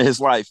Biggest win of his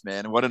life,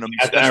 man. What a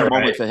special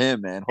moment for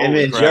him, man. And Holy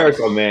then crap.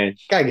 Jericho, man,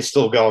 guy can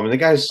still go. I mean, the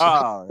guy's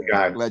the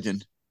guy.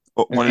 Legend.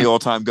 One of the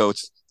all-time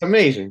goats.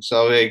 Amazing.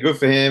 So yeah, good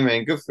for him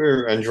and good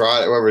for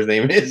Andrade, whatever his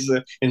name is.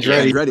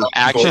 Andretti. Andretti.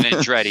 Action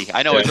Andretti.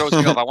 I know it throws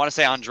me off. I want to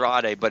say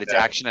Andrade, but it's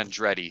Action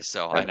Andretti.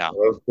 So I know. That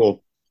was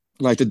cool.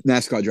 Like the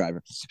NASCAR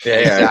driver. Yeah,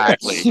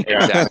 Exactly.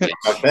 Exactly.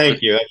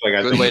 Thank you. That's what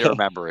I got. Good way to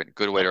remember it.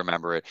 Good way to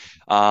remember it.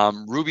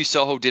 Ruby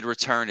Soho did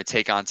return to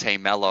take on Tay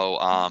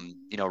Mello.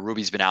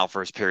 Ruby's been out for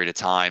his period of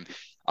time.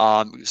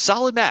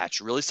 Solid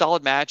match, really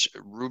solid match.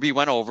 Ruby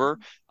went over.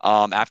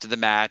 After the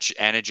match,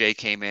 Anna Jay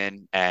came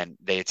in and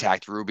they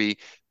attacked Ruby,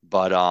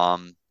 but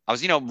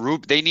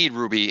they need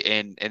Ruby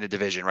in the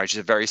division, right? She's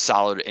a very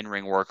solid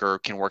in-ring worker,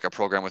 can work a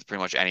program with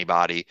pretty much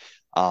anybody.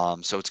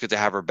 So it's good to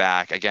have her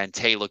back. Again,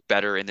 Tay looked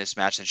better in this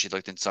match than she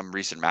looked in some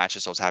recent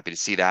matches, so I was happy to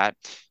see that,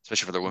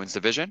 especially for the women's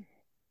division.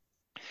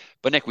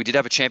 But Nick, we did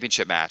have a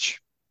championship match.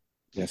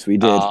 Yes, we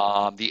did.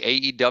 The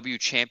AEW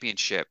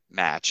championship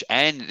match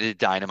and the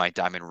Dynamite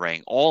Diamond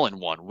Ring all in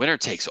one. Winner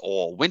takes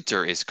all.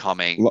 Winter is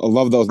coming.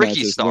 Love those Ricky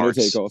matches. Starks,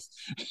 Winner take off.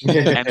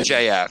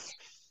 MJF.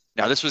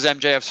 Now, this was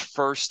MJF's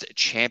first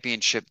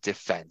championship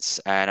defense.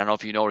 And I don't know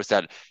if you noticed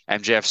that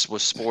MJF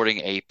was sporting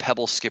a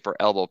Pebble Skipper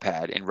elbow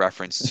pad in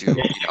reference to,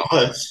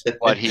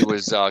 what he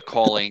was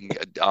calling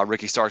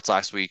Ricky Starks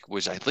last week,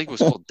 which I think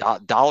was called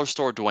Dollar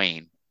Store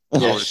Dwayne.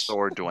 Dollar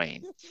Store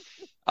Dwayne.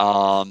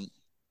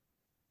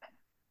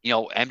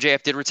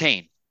 MJF did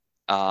retain.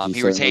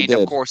 He retained, did.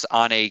 Of course,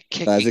 on a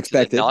kicking to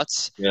the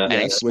nuts and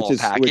a small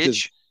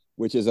package.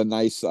 Which is a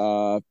nice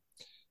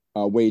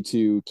way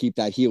to keep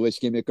that heelish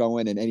gimmick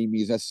going and any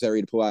means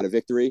necessary to pull out a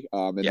victory.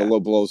 The low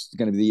blow is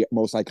going to be the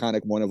most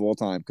iconic one of all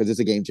time because it's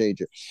a game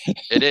changer.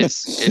 It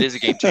is a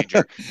game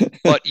changer.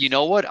 But you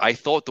know what? I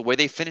thought the way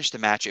they finished the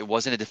match, it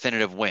wasn't a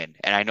definitive win.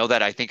 And I know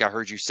that I think I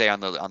heard you say on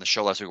the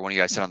show last week, one of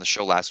you guys said on the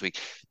show last week,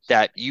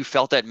 that you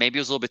felt that maybe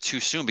it was a little bit too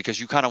soon because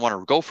you kind of want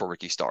to go for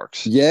Ricky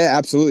Starks. Yeah,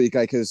 absolutely.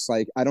 Because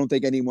I don't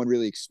think anyone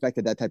really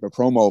expected that type of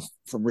promo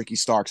from Ricky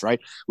Starks, right?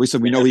 We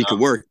said we know he could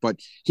work, but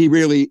he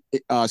really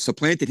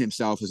supplanted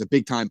himself as a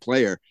big time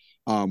player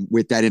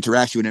with that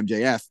interaction with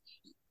MJF.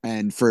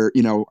 And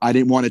I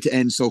didn't want it to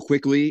end so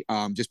quickly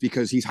just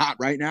because he's hot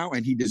right now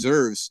and he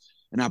deserves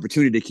an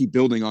opportunity to keep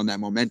building on that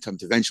momentum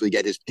to eventually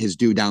get his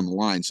due down the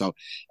line. So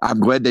I'm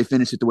glad they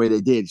finished it the way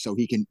they did so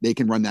they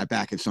can run that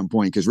back at some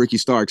point because Ricky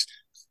Starks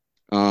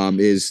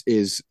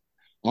is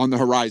on the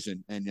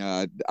horizon, and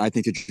I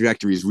think the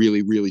trajectory is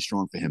really, really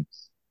strong for him.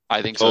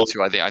 I think so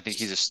too. I think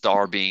he's a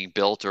star being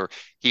built, or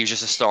he's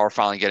just a star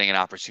finally getting an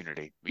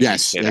opportunity.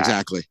 Yes,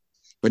 exactly.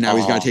 But now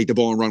he's got to take the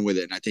ball and run with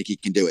it, and I think he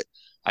can do it.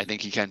 I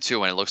think he can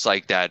too, and it looks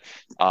like that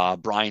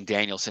Bryan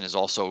Danielson is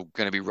also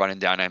going to be running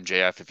down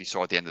MJF if you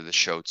saw at the end of the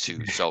show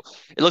too. So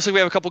it looks like we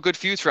have a couple good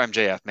feuds for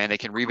MJF. Man, they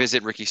can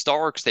revisit Ricky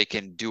Starks. They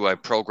can do a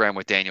program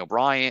with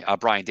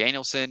Bryan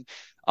Danielson.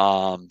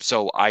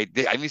 So I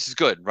think this is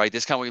good, right?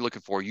 This is kind of what you're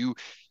looking for. You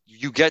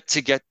get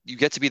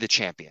to be the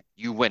champion.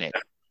 You win it,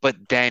 but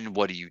then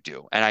what do you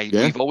do? And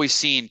we've always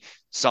seen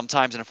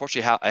sometimes, and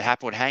unfortunately, how it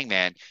happened with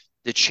Hangman.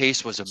 The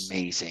chase was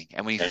amazing,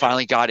 and when he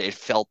finally got it, it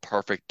felt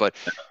perfect. But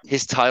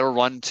his title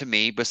run, to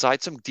me,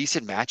 besides some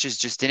decent matches,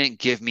 just didn't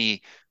give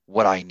me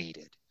what I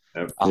needed.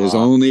 There's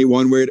only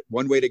one way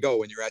to go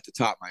when you're at the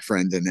top, my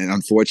friend, and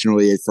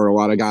unfortunately, for a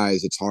lot of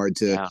guys, it's hard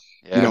to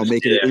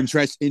make it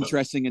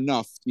interesting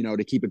enough,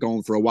 to keep it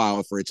going for a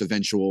while for its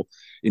eventual,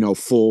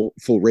 full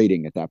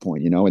rating at that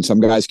point, And some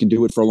guys can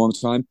do it for a long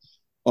time,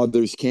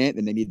 others can't,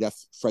 and they need that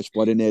fresh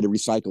blood in there to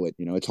recycle it.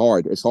 It's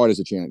hard. It's hard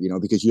as a champ,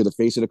 because you're the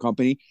face of the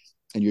company.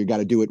 And you got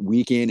to do it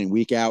week in and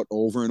week out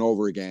over and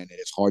over again. And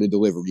it's hard to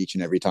deliver each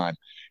and every time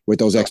with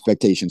those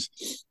expectations.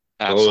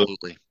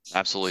 Absolutely. And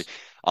obviously,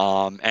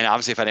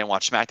 if I didn't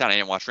watch SmackDown, I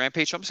didn't watch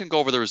Rampage. So I'm just going to go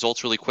over the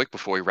results really quick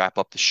before we wrap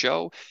up the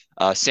show.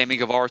 Sammy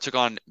Guevara took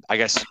on, I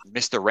guess,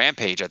 Mr.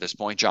 Rampage at this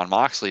point, Jon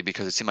Moxley,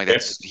 because it seemed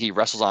like he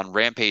wrestles on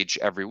Rampage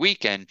every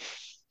week. And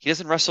he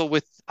doesn't wrestle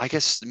with, I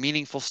guess,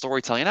 meaningful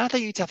storytelling. Not that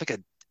you need to have like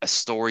a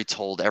story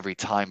told every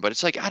time, but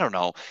it's like, I don't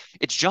know.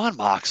 It's Jon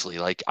Moxley.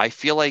 Like, I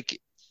feel like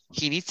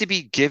he needs to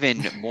be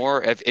given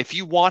more. If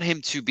you want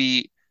him to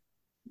be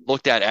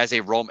looked at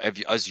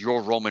as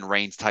your Roman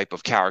Reigns type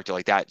of character,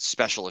 like that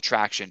special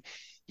attraction,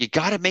 you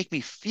got to make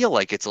me feel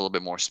like it's a little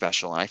bit more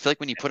special. And I feel like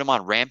when you put him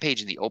on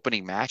Rampage in the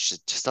opening match, it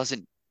just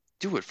doesn't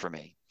do it for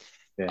me.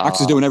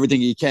 Mox is doing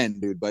everything he can,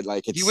 dude. But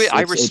like,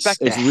 I respect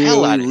the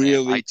hell out of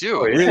him. I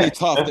do. Really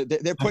tough.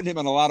 They're putting him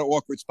in a lot of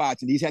awkward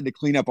spots, and he's had to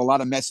clean up a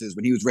lot of messes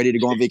when he was ready to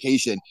go on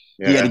vacation.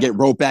 He had to get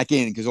roped back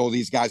in because all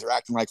these guys are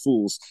acting like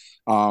fools.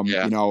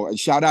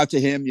 Shout out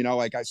to him.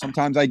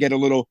 Sometimes I get a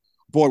little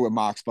bored with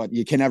Mox, but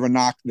you can never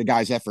knock the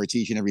guy's efforts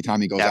each and every time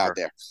he goes out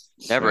there.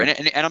 Never.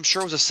 And I'm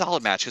sure it was a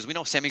solid match because we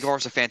know Sammy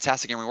Guevara's a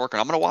fantastic in-ring worker.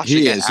 I'm going to watch it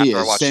again after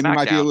I watch Sammy SmackDown.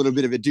 Might be a little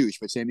bit of a douche,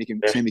 but Sammy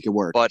can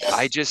work. But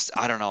I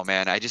don't know,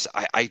 man.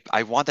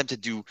 I want them to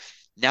do,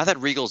 now that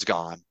Regal's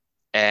gone,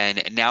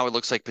 and now it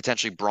looks like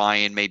potentially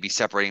Bryan may be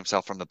separating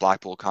himself from the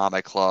Blackpool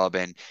Combat Club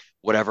and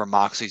whatever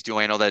Moxley's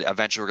doing. I know that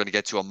eventually we're going to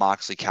get to a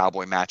Moxley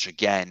Cowboy match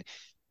again.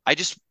 I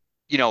just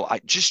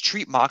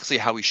treat Moxley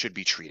how he should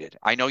be treated.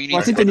 I know you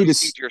need to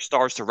see your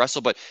stars to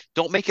wrestle, but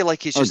don't make it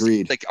like he's just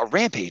like a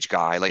Rampage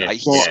guy. Like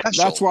he's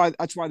special.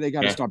 That's why they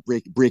got to start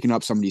breaking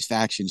up some of these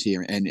factions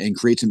here and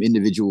create some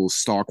individual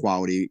star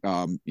quality,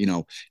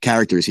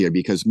 characters here,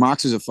 because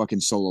Mox is a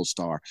fucking solo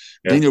star.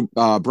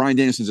 Bryan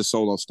Danielson's a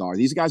solo star.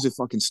 These guys are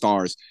fucking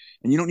stars,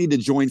 And you don't need to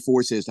join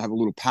forces to have a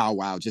little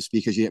powwow just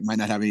because you might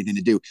not have anything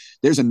to do.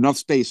 There's enough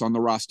space on the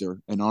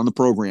roster and on the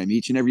program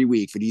each and every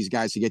week for these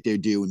guys to get their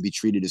due and be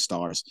treated as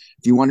stars.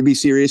 If you want to be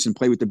serious and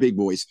play with the big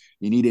boys,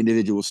 you need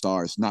individual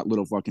stars, not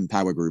little fucking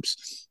power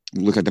groups.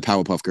 Look at the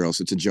Powerpuff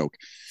Girls. It's a joke.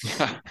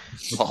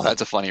 Well,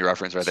 that's a funny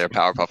reference right there.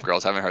 Powerpuff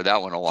Girls. Haven't heard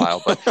that one in a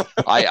while, but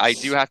I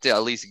do have to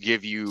at least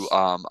give you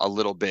a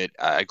little bit.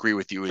 I agree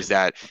with you. Is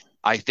that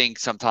I think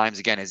sometimes,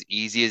 again, as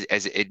easy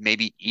as it may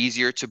be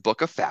easier to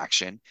book a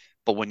faction,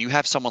 but when you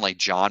have someone like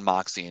Jon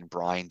Moxley and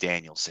Bryan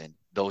Danielson,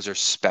 those are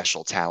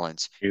special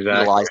talents. Exactly.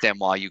 Utilize them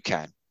while you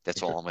can.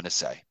 That's all I'm going to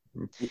say.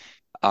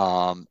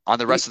 On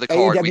the rest of the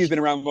card, AEW's been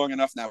around long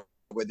enough now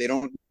where they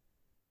don't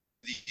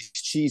these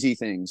cheesy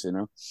things, you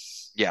know.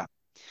 Yeah.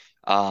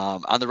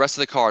 On the rest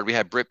of the card, we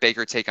had Britt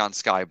Baker take on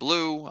Sky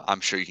Blue.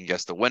 I'm sure you can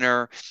guess the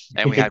winner.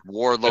 And we had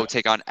Wardlow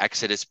take on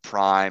Exodus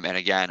Prime. And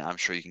again, I'm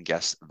sure you can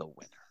guess the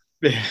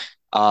winner.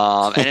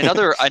 And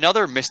another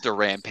Mr.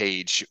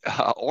 Rampage,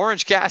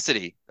 Orange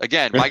Cassidy.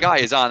 Again, my guy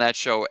is on that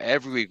show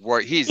every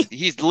week.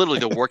 He's literally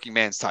the working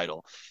man's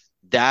title.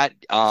 That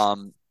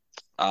God,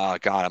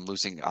 I'm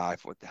losing.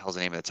 What the hell's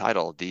the name of the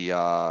title?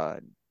 Oh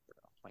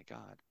my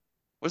God,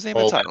 what's the name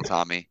of the title,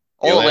 Tommy?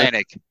 All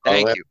Atlantic.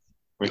 Thank you.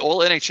 The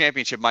All Atlantic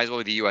Championship might as well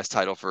be the U.S.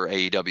 title for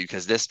AEW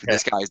because this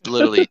guy's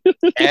literally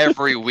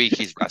every week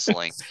he's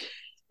wrestling.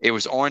 It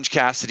was Orange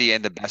Cassidy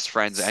and the Best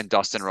Friends and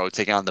Dustin Rhodes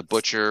taking on the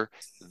Butcher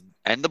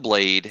and the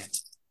Blade,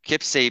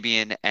 Kip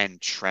Sabian, and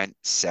Trent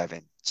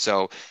Seven.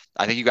 So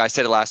I think you guys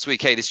said it last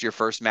week. Hey, this is your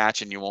first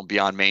match, and you won't be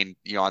on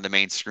the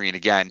main screen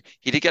again.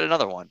 He did get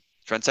another one.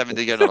 Trent Seven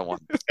did get another one.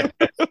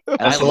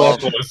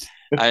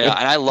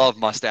 I love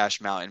Mustache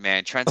Mountain,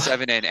 man. Trent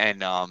Seven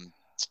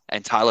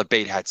and Tyler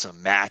Bate had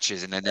some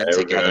matches, and then them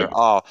together.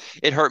 Oh,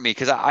 it hurt me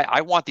because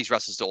I want these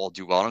wrestlers to all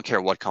do well. I don't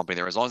care what company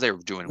they're, as long as they're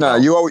doing well.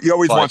 No, you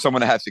always want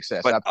someone to have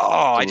success. But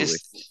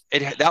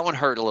that one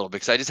hurt a little bit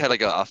because I just had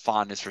like a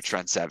fondness for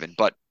Trent Seven.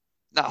 But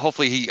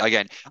hopefully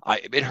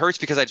it hurts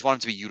because I just want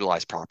him to be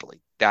utilized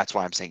properly. That's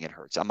why I'm saying it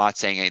hurts. I'm not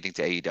saying anything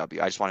to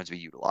AEW. I just want him to be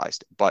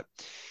utilized. But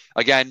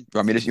again, you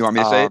want me to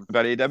say it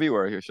about AEW,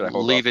 or should I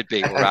leave it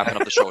be? We're wrapping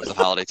up the show. It's the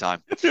holiday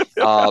time.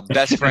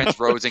 Best Friends,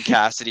 Rhodes and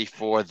Cassidy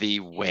for the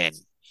win.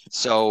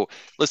 So,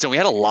 listen, we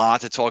had a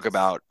lot to talk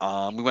about.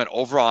 We went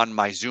over on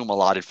my Zoom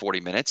allotted 40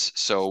 minutes.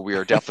 So we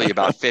are definitely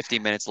about 50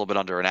 minutes, a little bit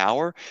under an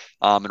hour,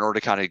 in order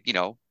to kind of,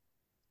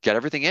 get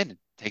everything in.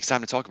 Takes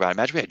time to talk about it.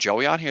 Imagine we had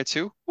Joey on here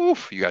too.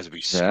 Oof, you guys would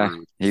be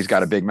screwed. Yeah, he's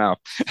got a big mouth.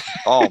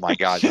 Oh my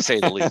God, to say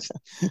the least.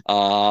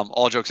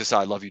 All jokes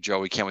aside, love you,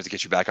 Joey. Can't wait to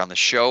get you back on the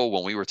show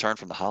when we return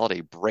from the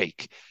holiday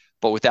break.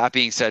 But with that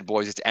being said,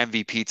 boys, it's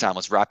MVP time.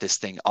 Let's wrap this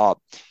thing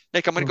up.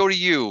 Nick, I'm going to go to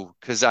you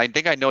because I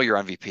think I know your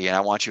MVP, and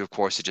I want you, of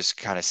course, to just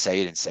kind of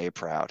say it and say it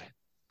proud.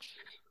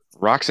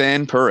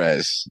 Roxanne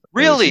Perez.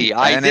 Really?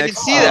 I didn't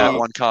see that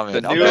one coming.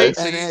 The new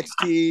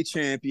NXT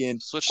champion.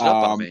 Switched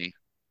up on me.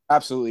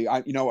 Absolutely.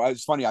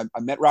 It's funny. I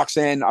met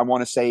Roxanne, I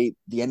want to say,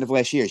 the end of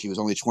last year. She was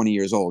only 20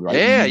 years old, right?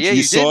 Yeah,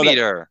 you did meet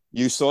her.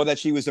 You saw that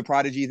she was a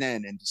prodigy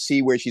then, and to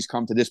see where she's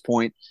come to this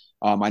point.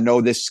 I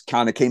know this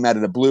kind of came out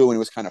of the blue and it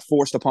was kind of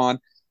forced upon,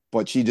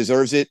 but she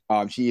deserves it.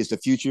 She is the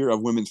future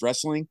of women's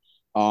wrestling.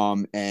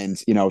 And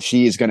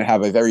she is going to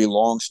have a very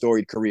long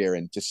storied career,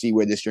 and to see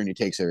where this journey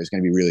takes her is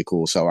going to be really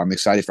cool. So I'm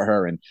excited for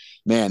her, and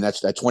man, that's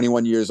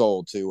 21 years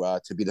old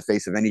to be the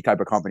face of any type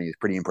of company is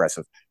pretty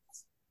impressive.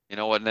 You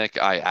know what, Nick?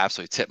 I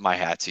absolutely tip my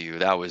hat to you.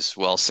 That was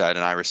well said,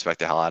 and I respect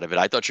the hell out of it.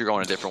 I thought you were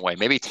going a different way.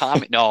 Maybe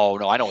Tommy. No,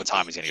 I know what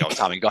Tommy's going to go.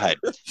 Tommy, go ahead.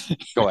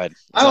 Go ahead.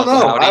 I don't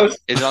know. Is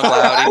it Uncle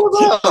Howdy? I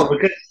don't know,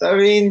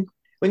 because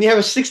when you have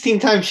a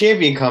 16-time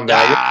champion come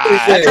back,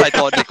 that's what I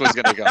thought Nick was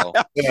going to go.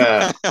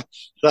 Yeah.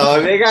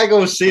 So they got to go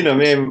with Cena,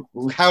 man.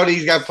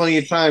 Howdy's got plenty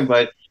of time,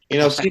 but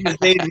Cena's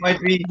days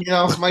might be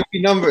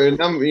number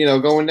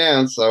going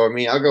down. So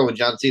I'll go with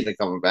John Cena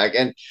coming back.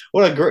 And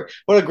what a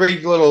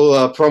great little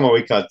promo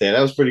we cut there.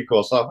 That was pretty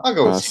cool. So I'll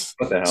go with Cena.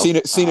 What the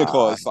hell? Cena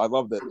clause. I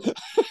loved it.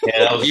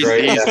 Yeah, that was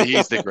great.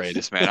 He's the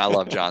greatest, man. I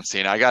love John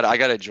Cena. I got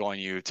to join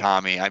you,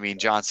 Tommy.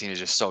 John Cena is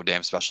just so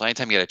damn special.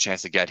 Anytime you get a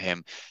chance to get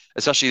him,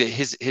 especially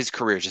his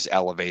career just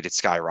elevated,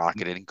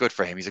 skyrocketed, and good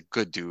for him. He's a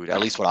good dude. At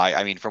least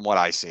from what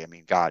I see.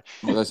 God.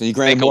 Well, listen, he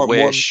granted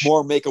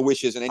more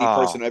make-a-wishes than any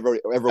person ever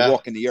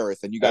walking the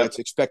earth, and you got to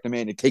expect a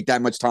man to take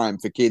that much time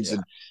for kids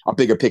and a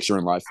bigger picture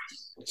in life.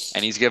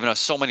 And he's given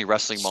us so many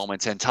wrestling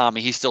moments. And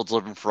Tommy, he's still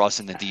delivering for us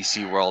in the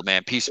DC world,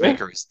 man.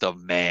 Peacemaker is the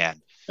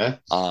man.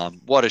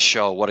 What a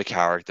show, what a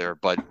character.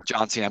 But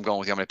John Cena, I'm going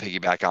with you. I'm going to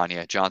piggyback on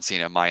you. John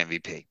Cena, my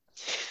MVP.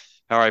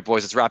 All right,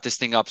 boys, let's wrap this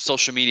thing up.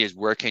 Social media is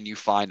where can you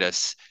find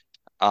us?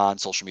 On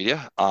social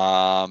media,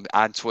 on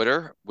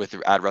Twitter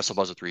at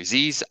WrestleBuzz with 3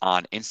 Z's,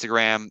 on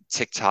Instagram,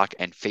 TikTok,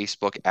 and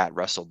Facebook at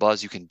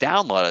WrestleBuzz. You can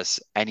download us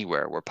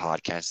anywhere where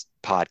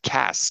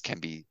podcasts can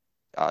be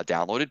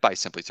downloaded by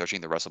simply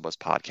searching the WrestleBuzz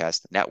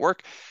Podcast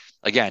Network.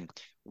 Again,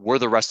 we're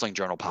the Wrestling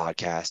Journal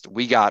podcast.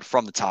 We got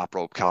From the Top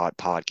Rope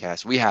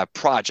podcast. We have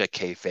Project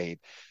Kayfabe.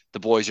 The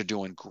boys are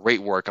doing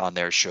great work on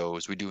their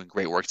shows. We're doing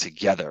great work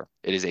together.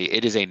 It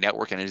is a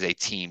network and it is a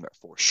team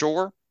for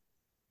sure.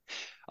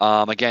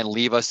 Again,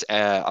 leave us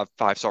a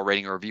 5-star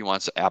rating or review on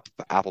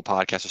Apple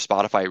Podcasts or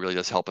Spotify. It really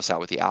does help us out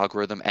with the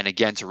algorithm. And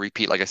again, to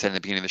repeat, like I said in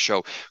the beginning of the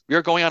show, we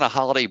are going on a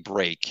holiday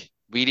break.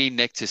 We need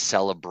Nick to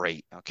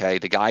celebrate. Okay,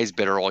 the guy's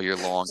bitter all year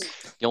long.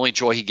 The only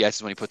joy he gets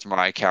is when he puts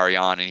Mariah Carey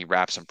on and he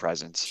wraps some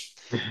presents.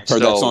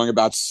 Heard that song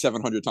about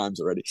 700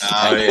 times already.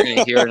 And you're going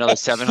to hear another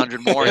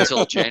 700 more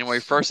until January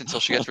 1st, until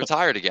she gets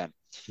retired again.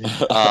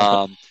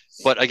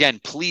 But again,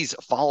 please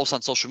follow us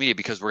on social media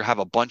because we have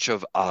a bunch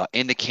of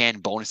in the can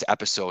bonus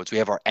episodes. We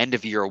have our end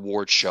of year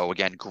awards show.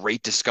 Again,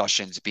 great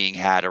discussions being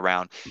had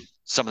around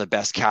some of the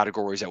best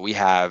categories that we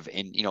have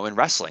in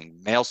wrestling: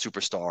 male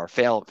superstar,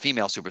 female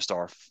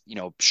superstar,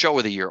 show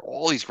of the year,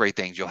 all these great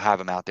things. You'll have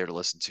them out there to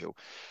listen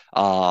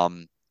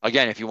to.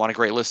 Again, if you want a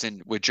great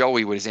listen with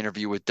Joey, with his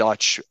interview with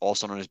Dutch,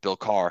 also known as Bill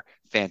Carr,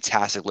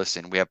 fantastic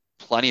listen. We have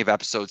plenty of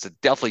episodes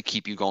that definitely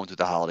keep you going through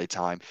the holiday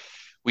time.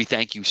 We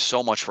thank you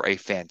so much for a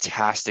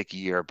fantastic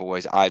year,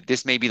 boys.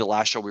 This may be the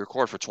last show we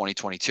record for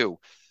 2022.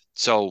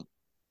 So,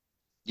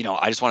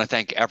 I just want to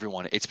thank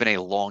everyone. It's been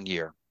a long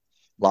year.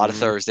 A lot of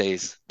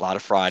Thursdays, a lot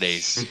of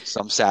Fridays,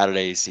 some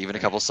Saturdays, even a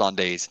couple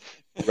Sundays.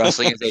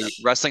 Wrestling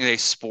is a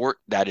sport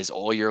that is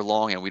all year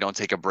long, and we don't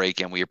take a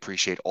break. And we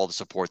appreciate all the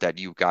support that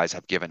you guys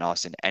have given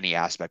us in any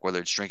aspect, whether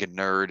it's Drinking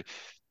Nerd,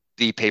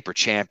 the Paper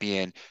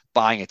Champion,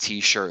 buying a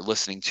T-shirt,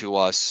 listening to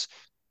us.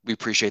 We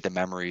appreciate the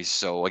memories.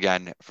 So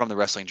again, from the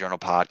Wrestling Journal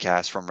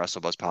podcast, from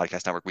WrestleBuzz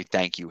Podcast Network, we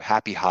thank you.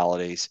 Happy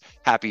holidays,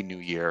 happy New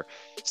Year.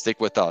 Stick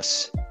with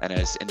us, and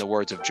as in the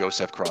words of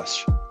Joseph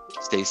Crush,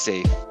 stay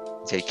safe,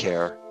 take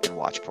care, and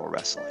watch pro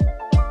wrestling.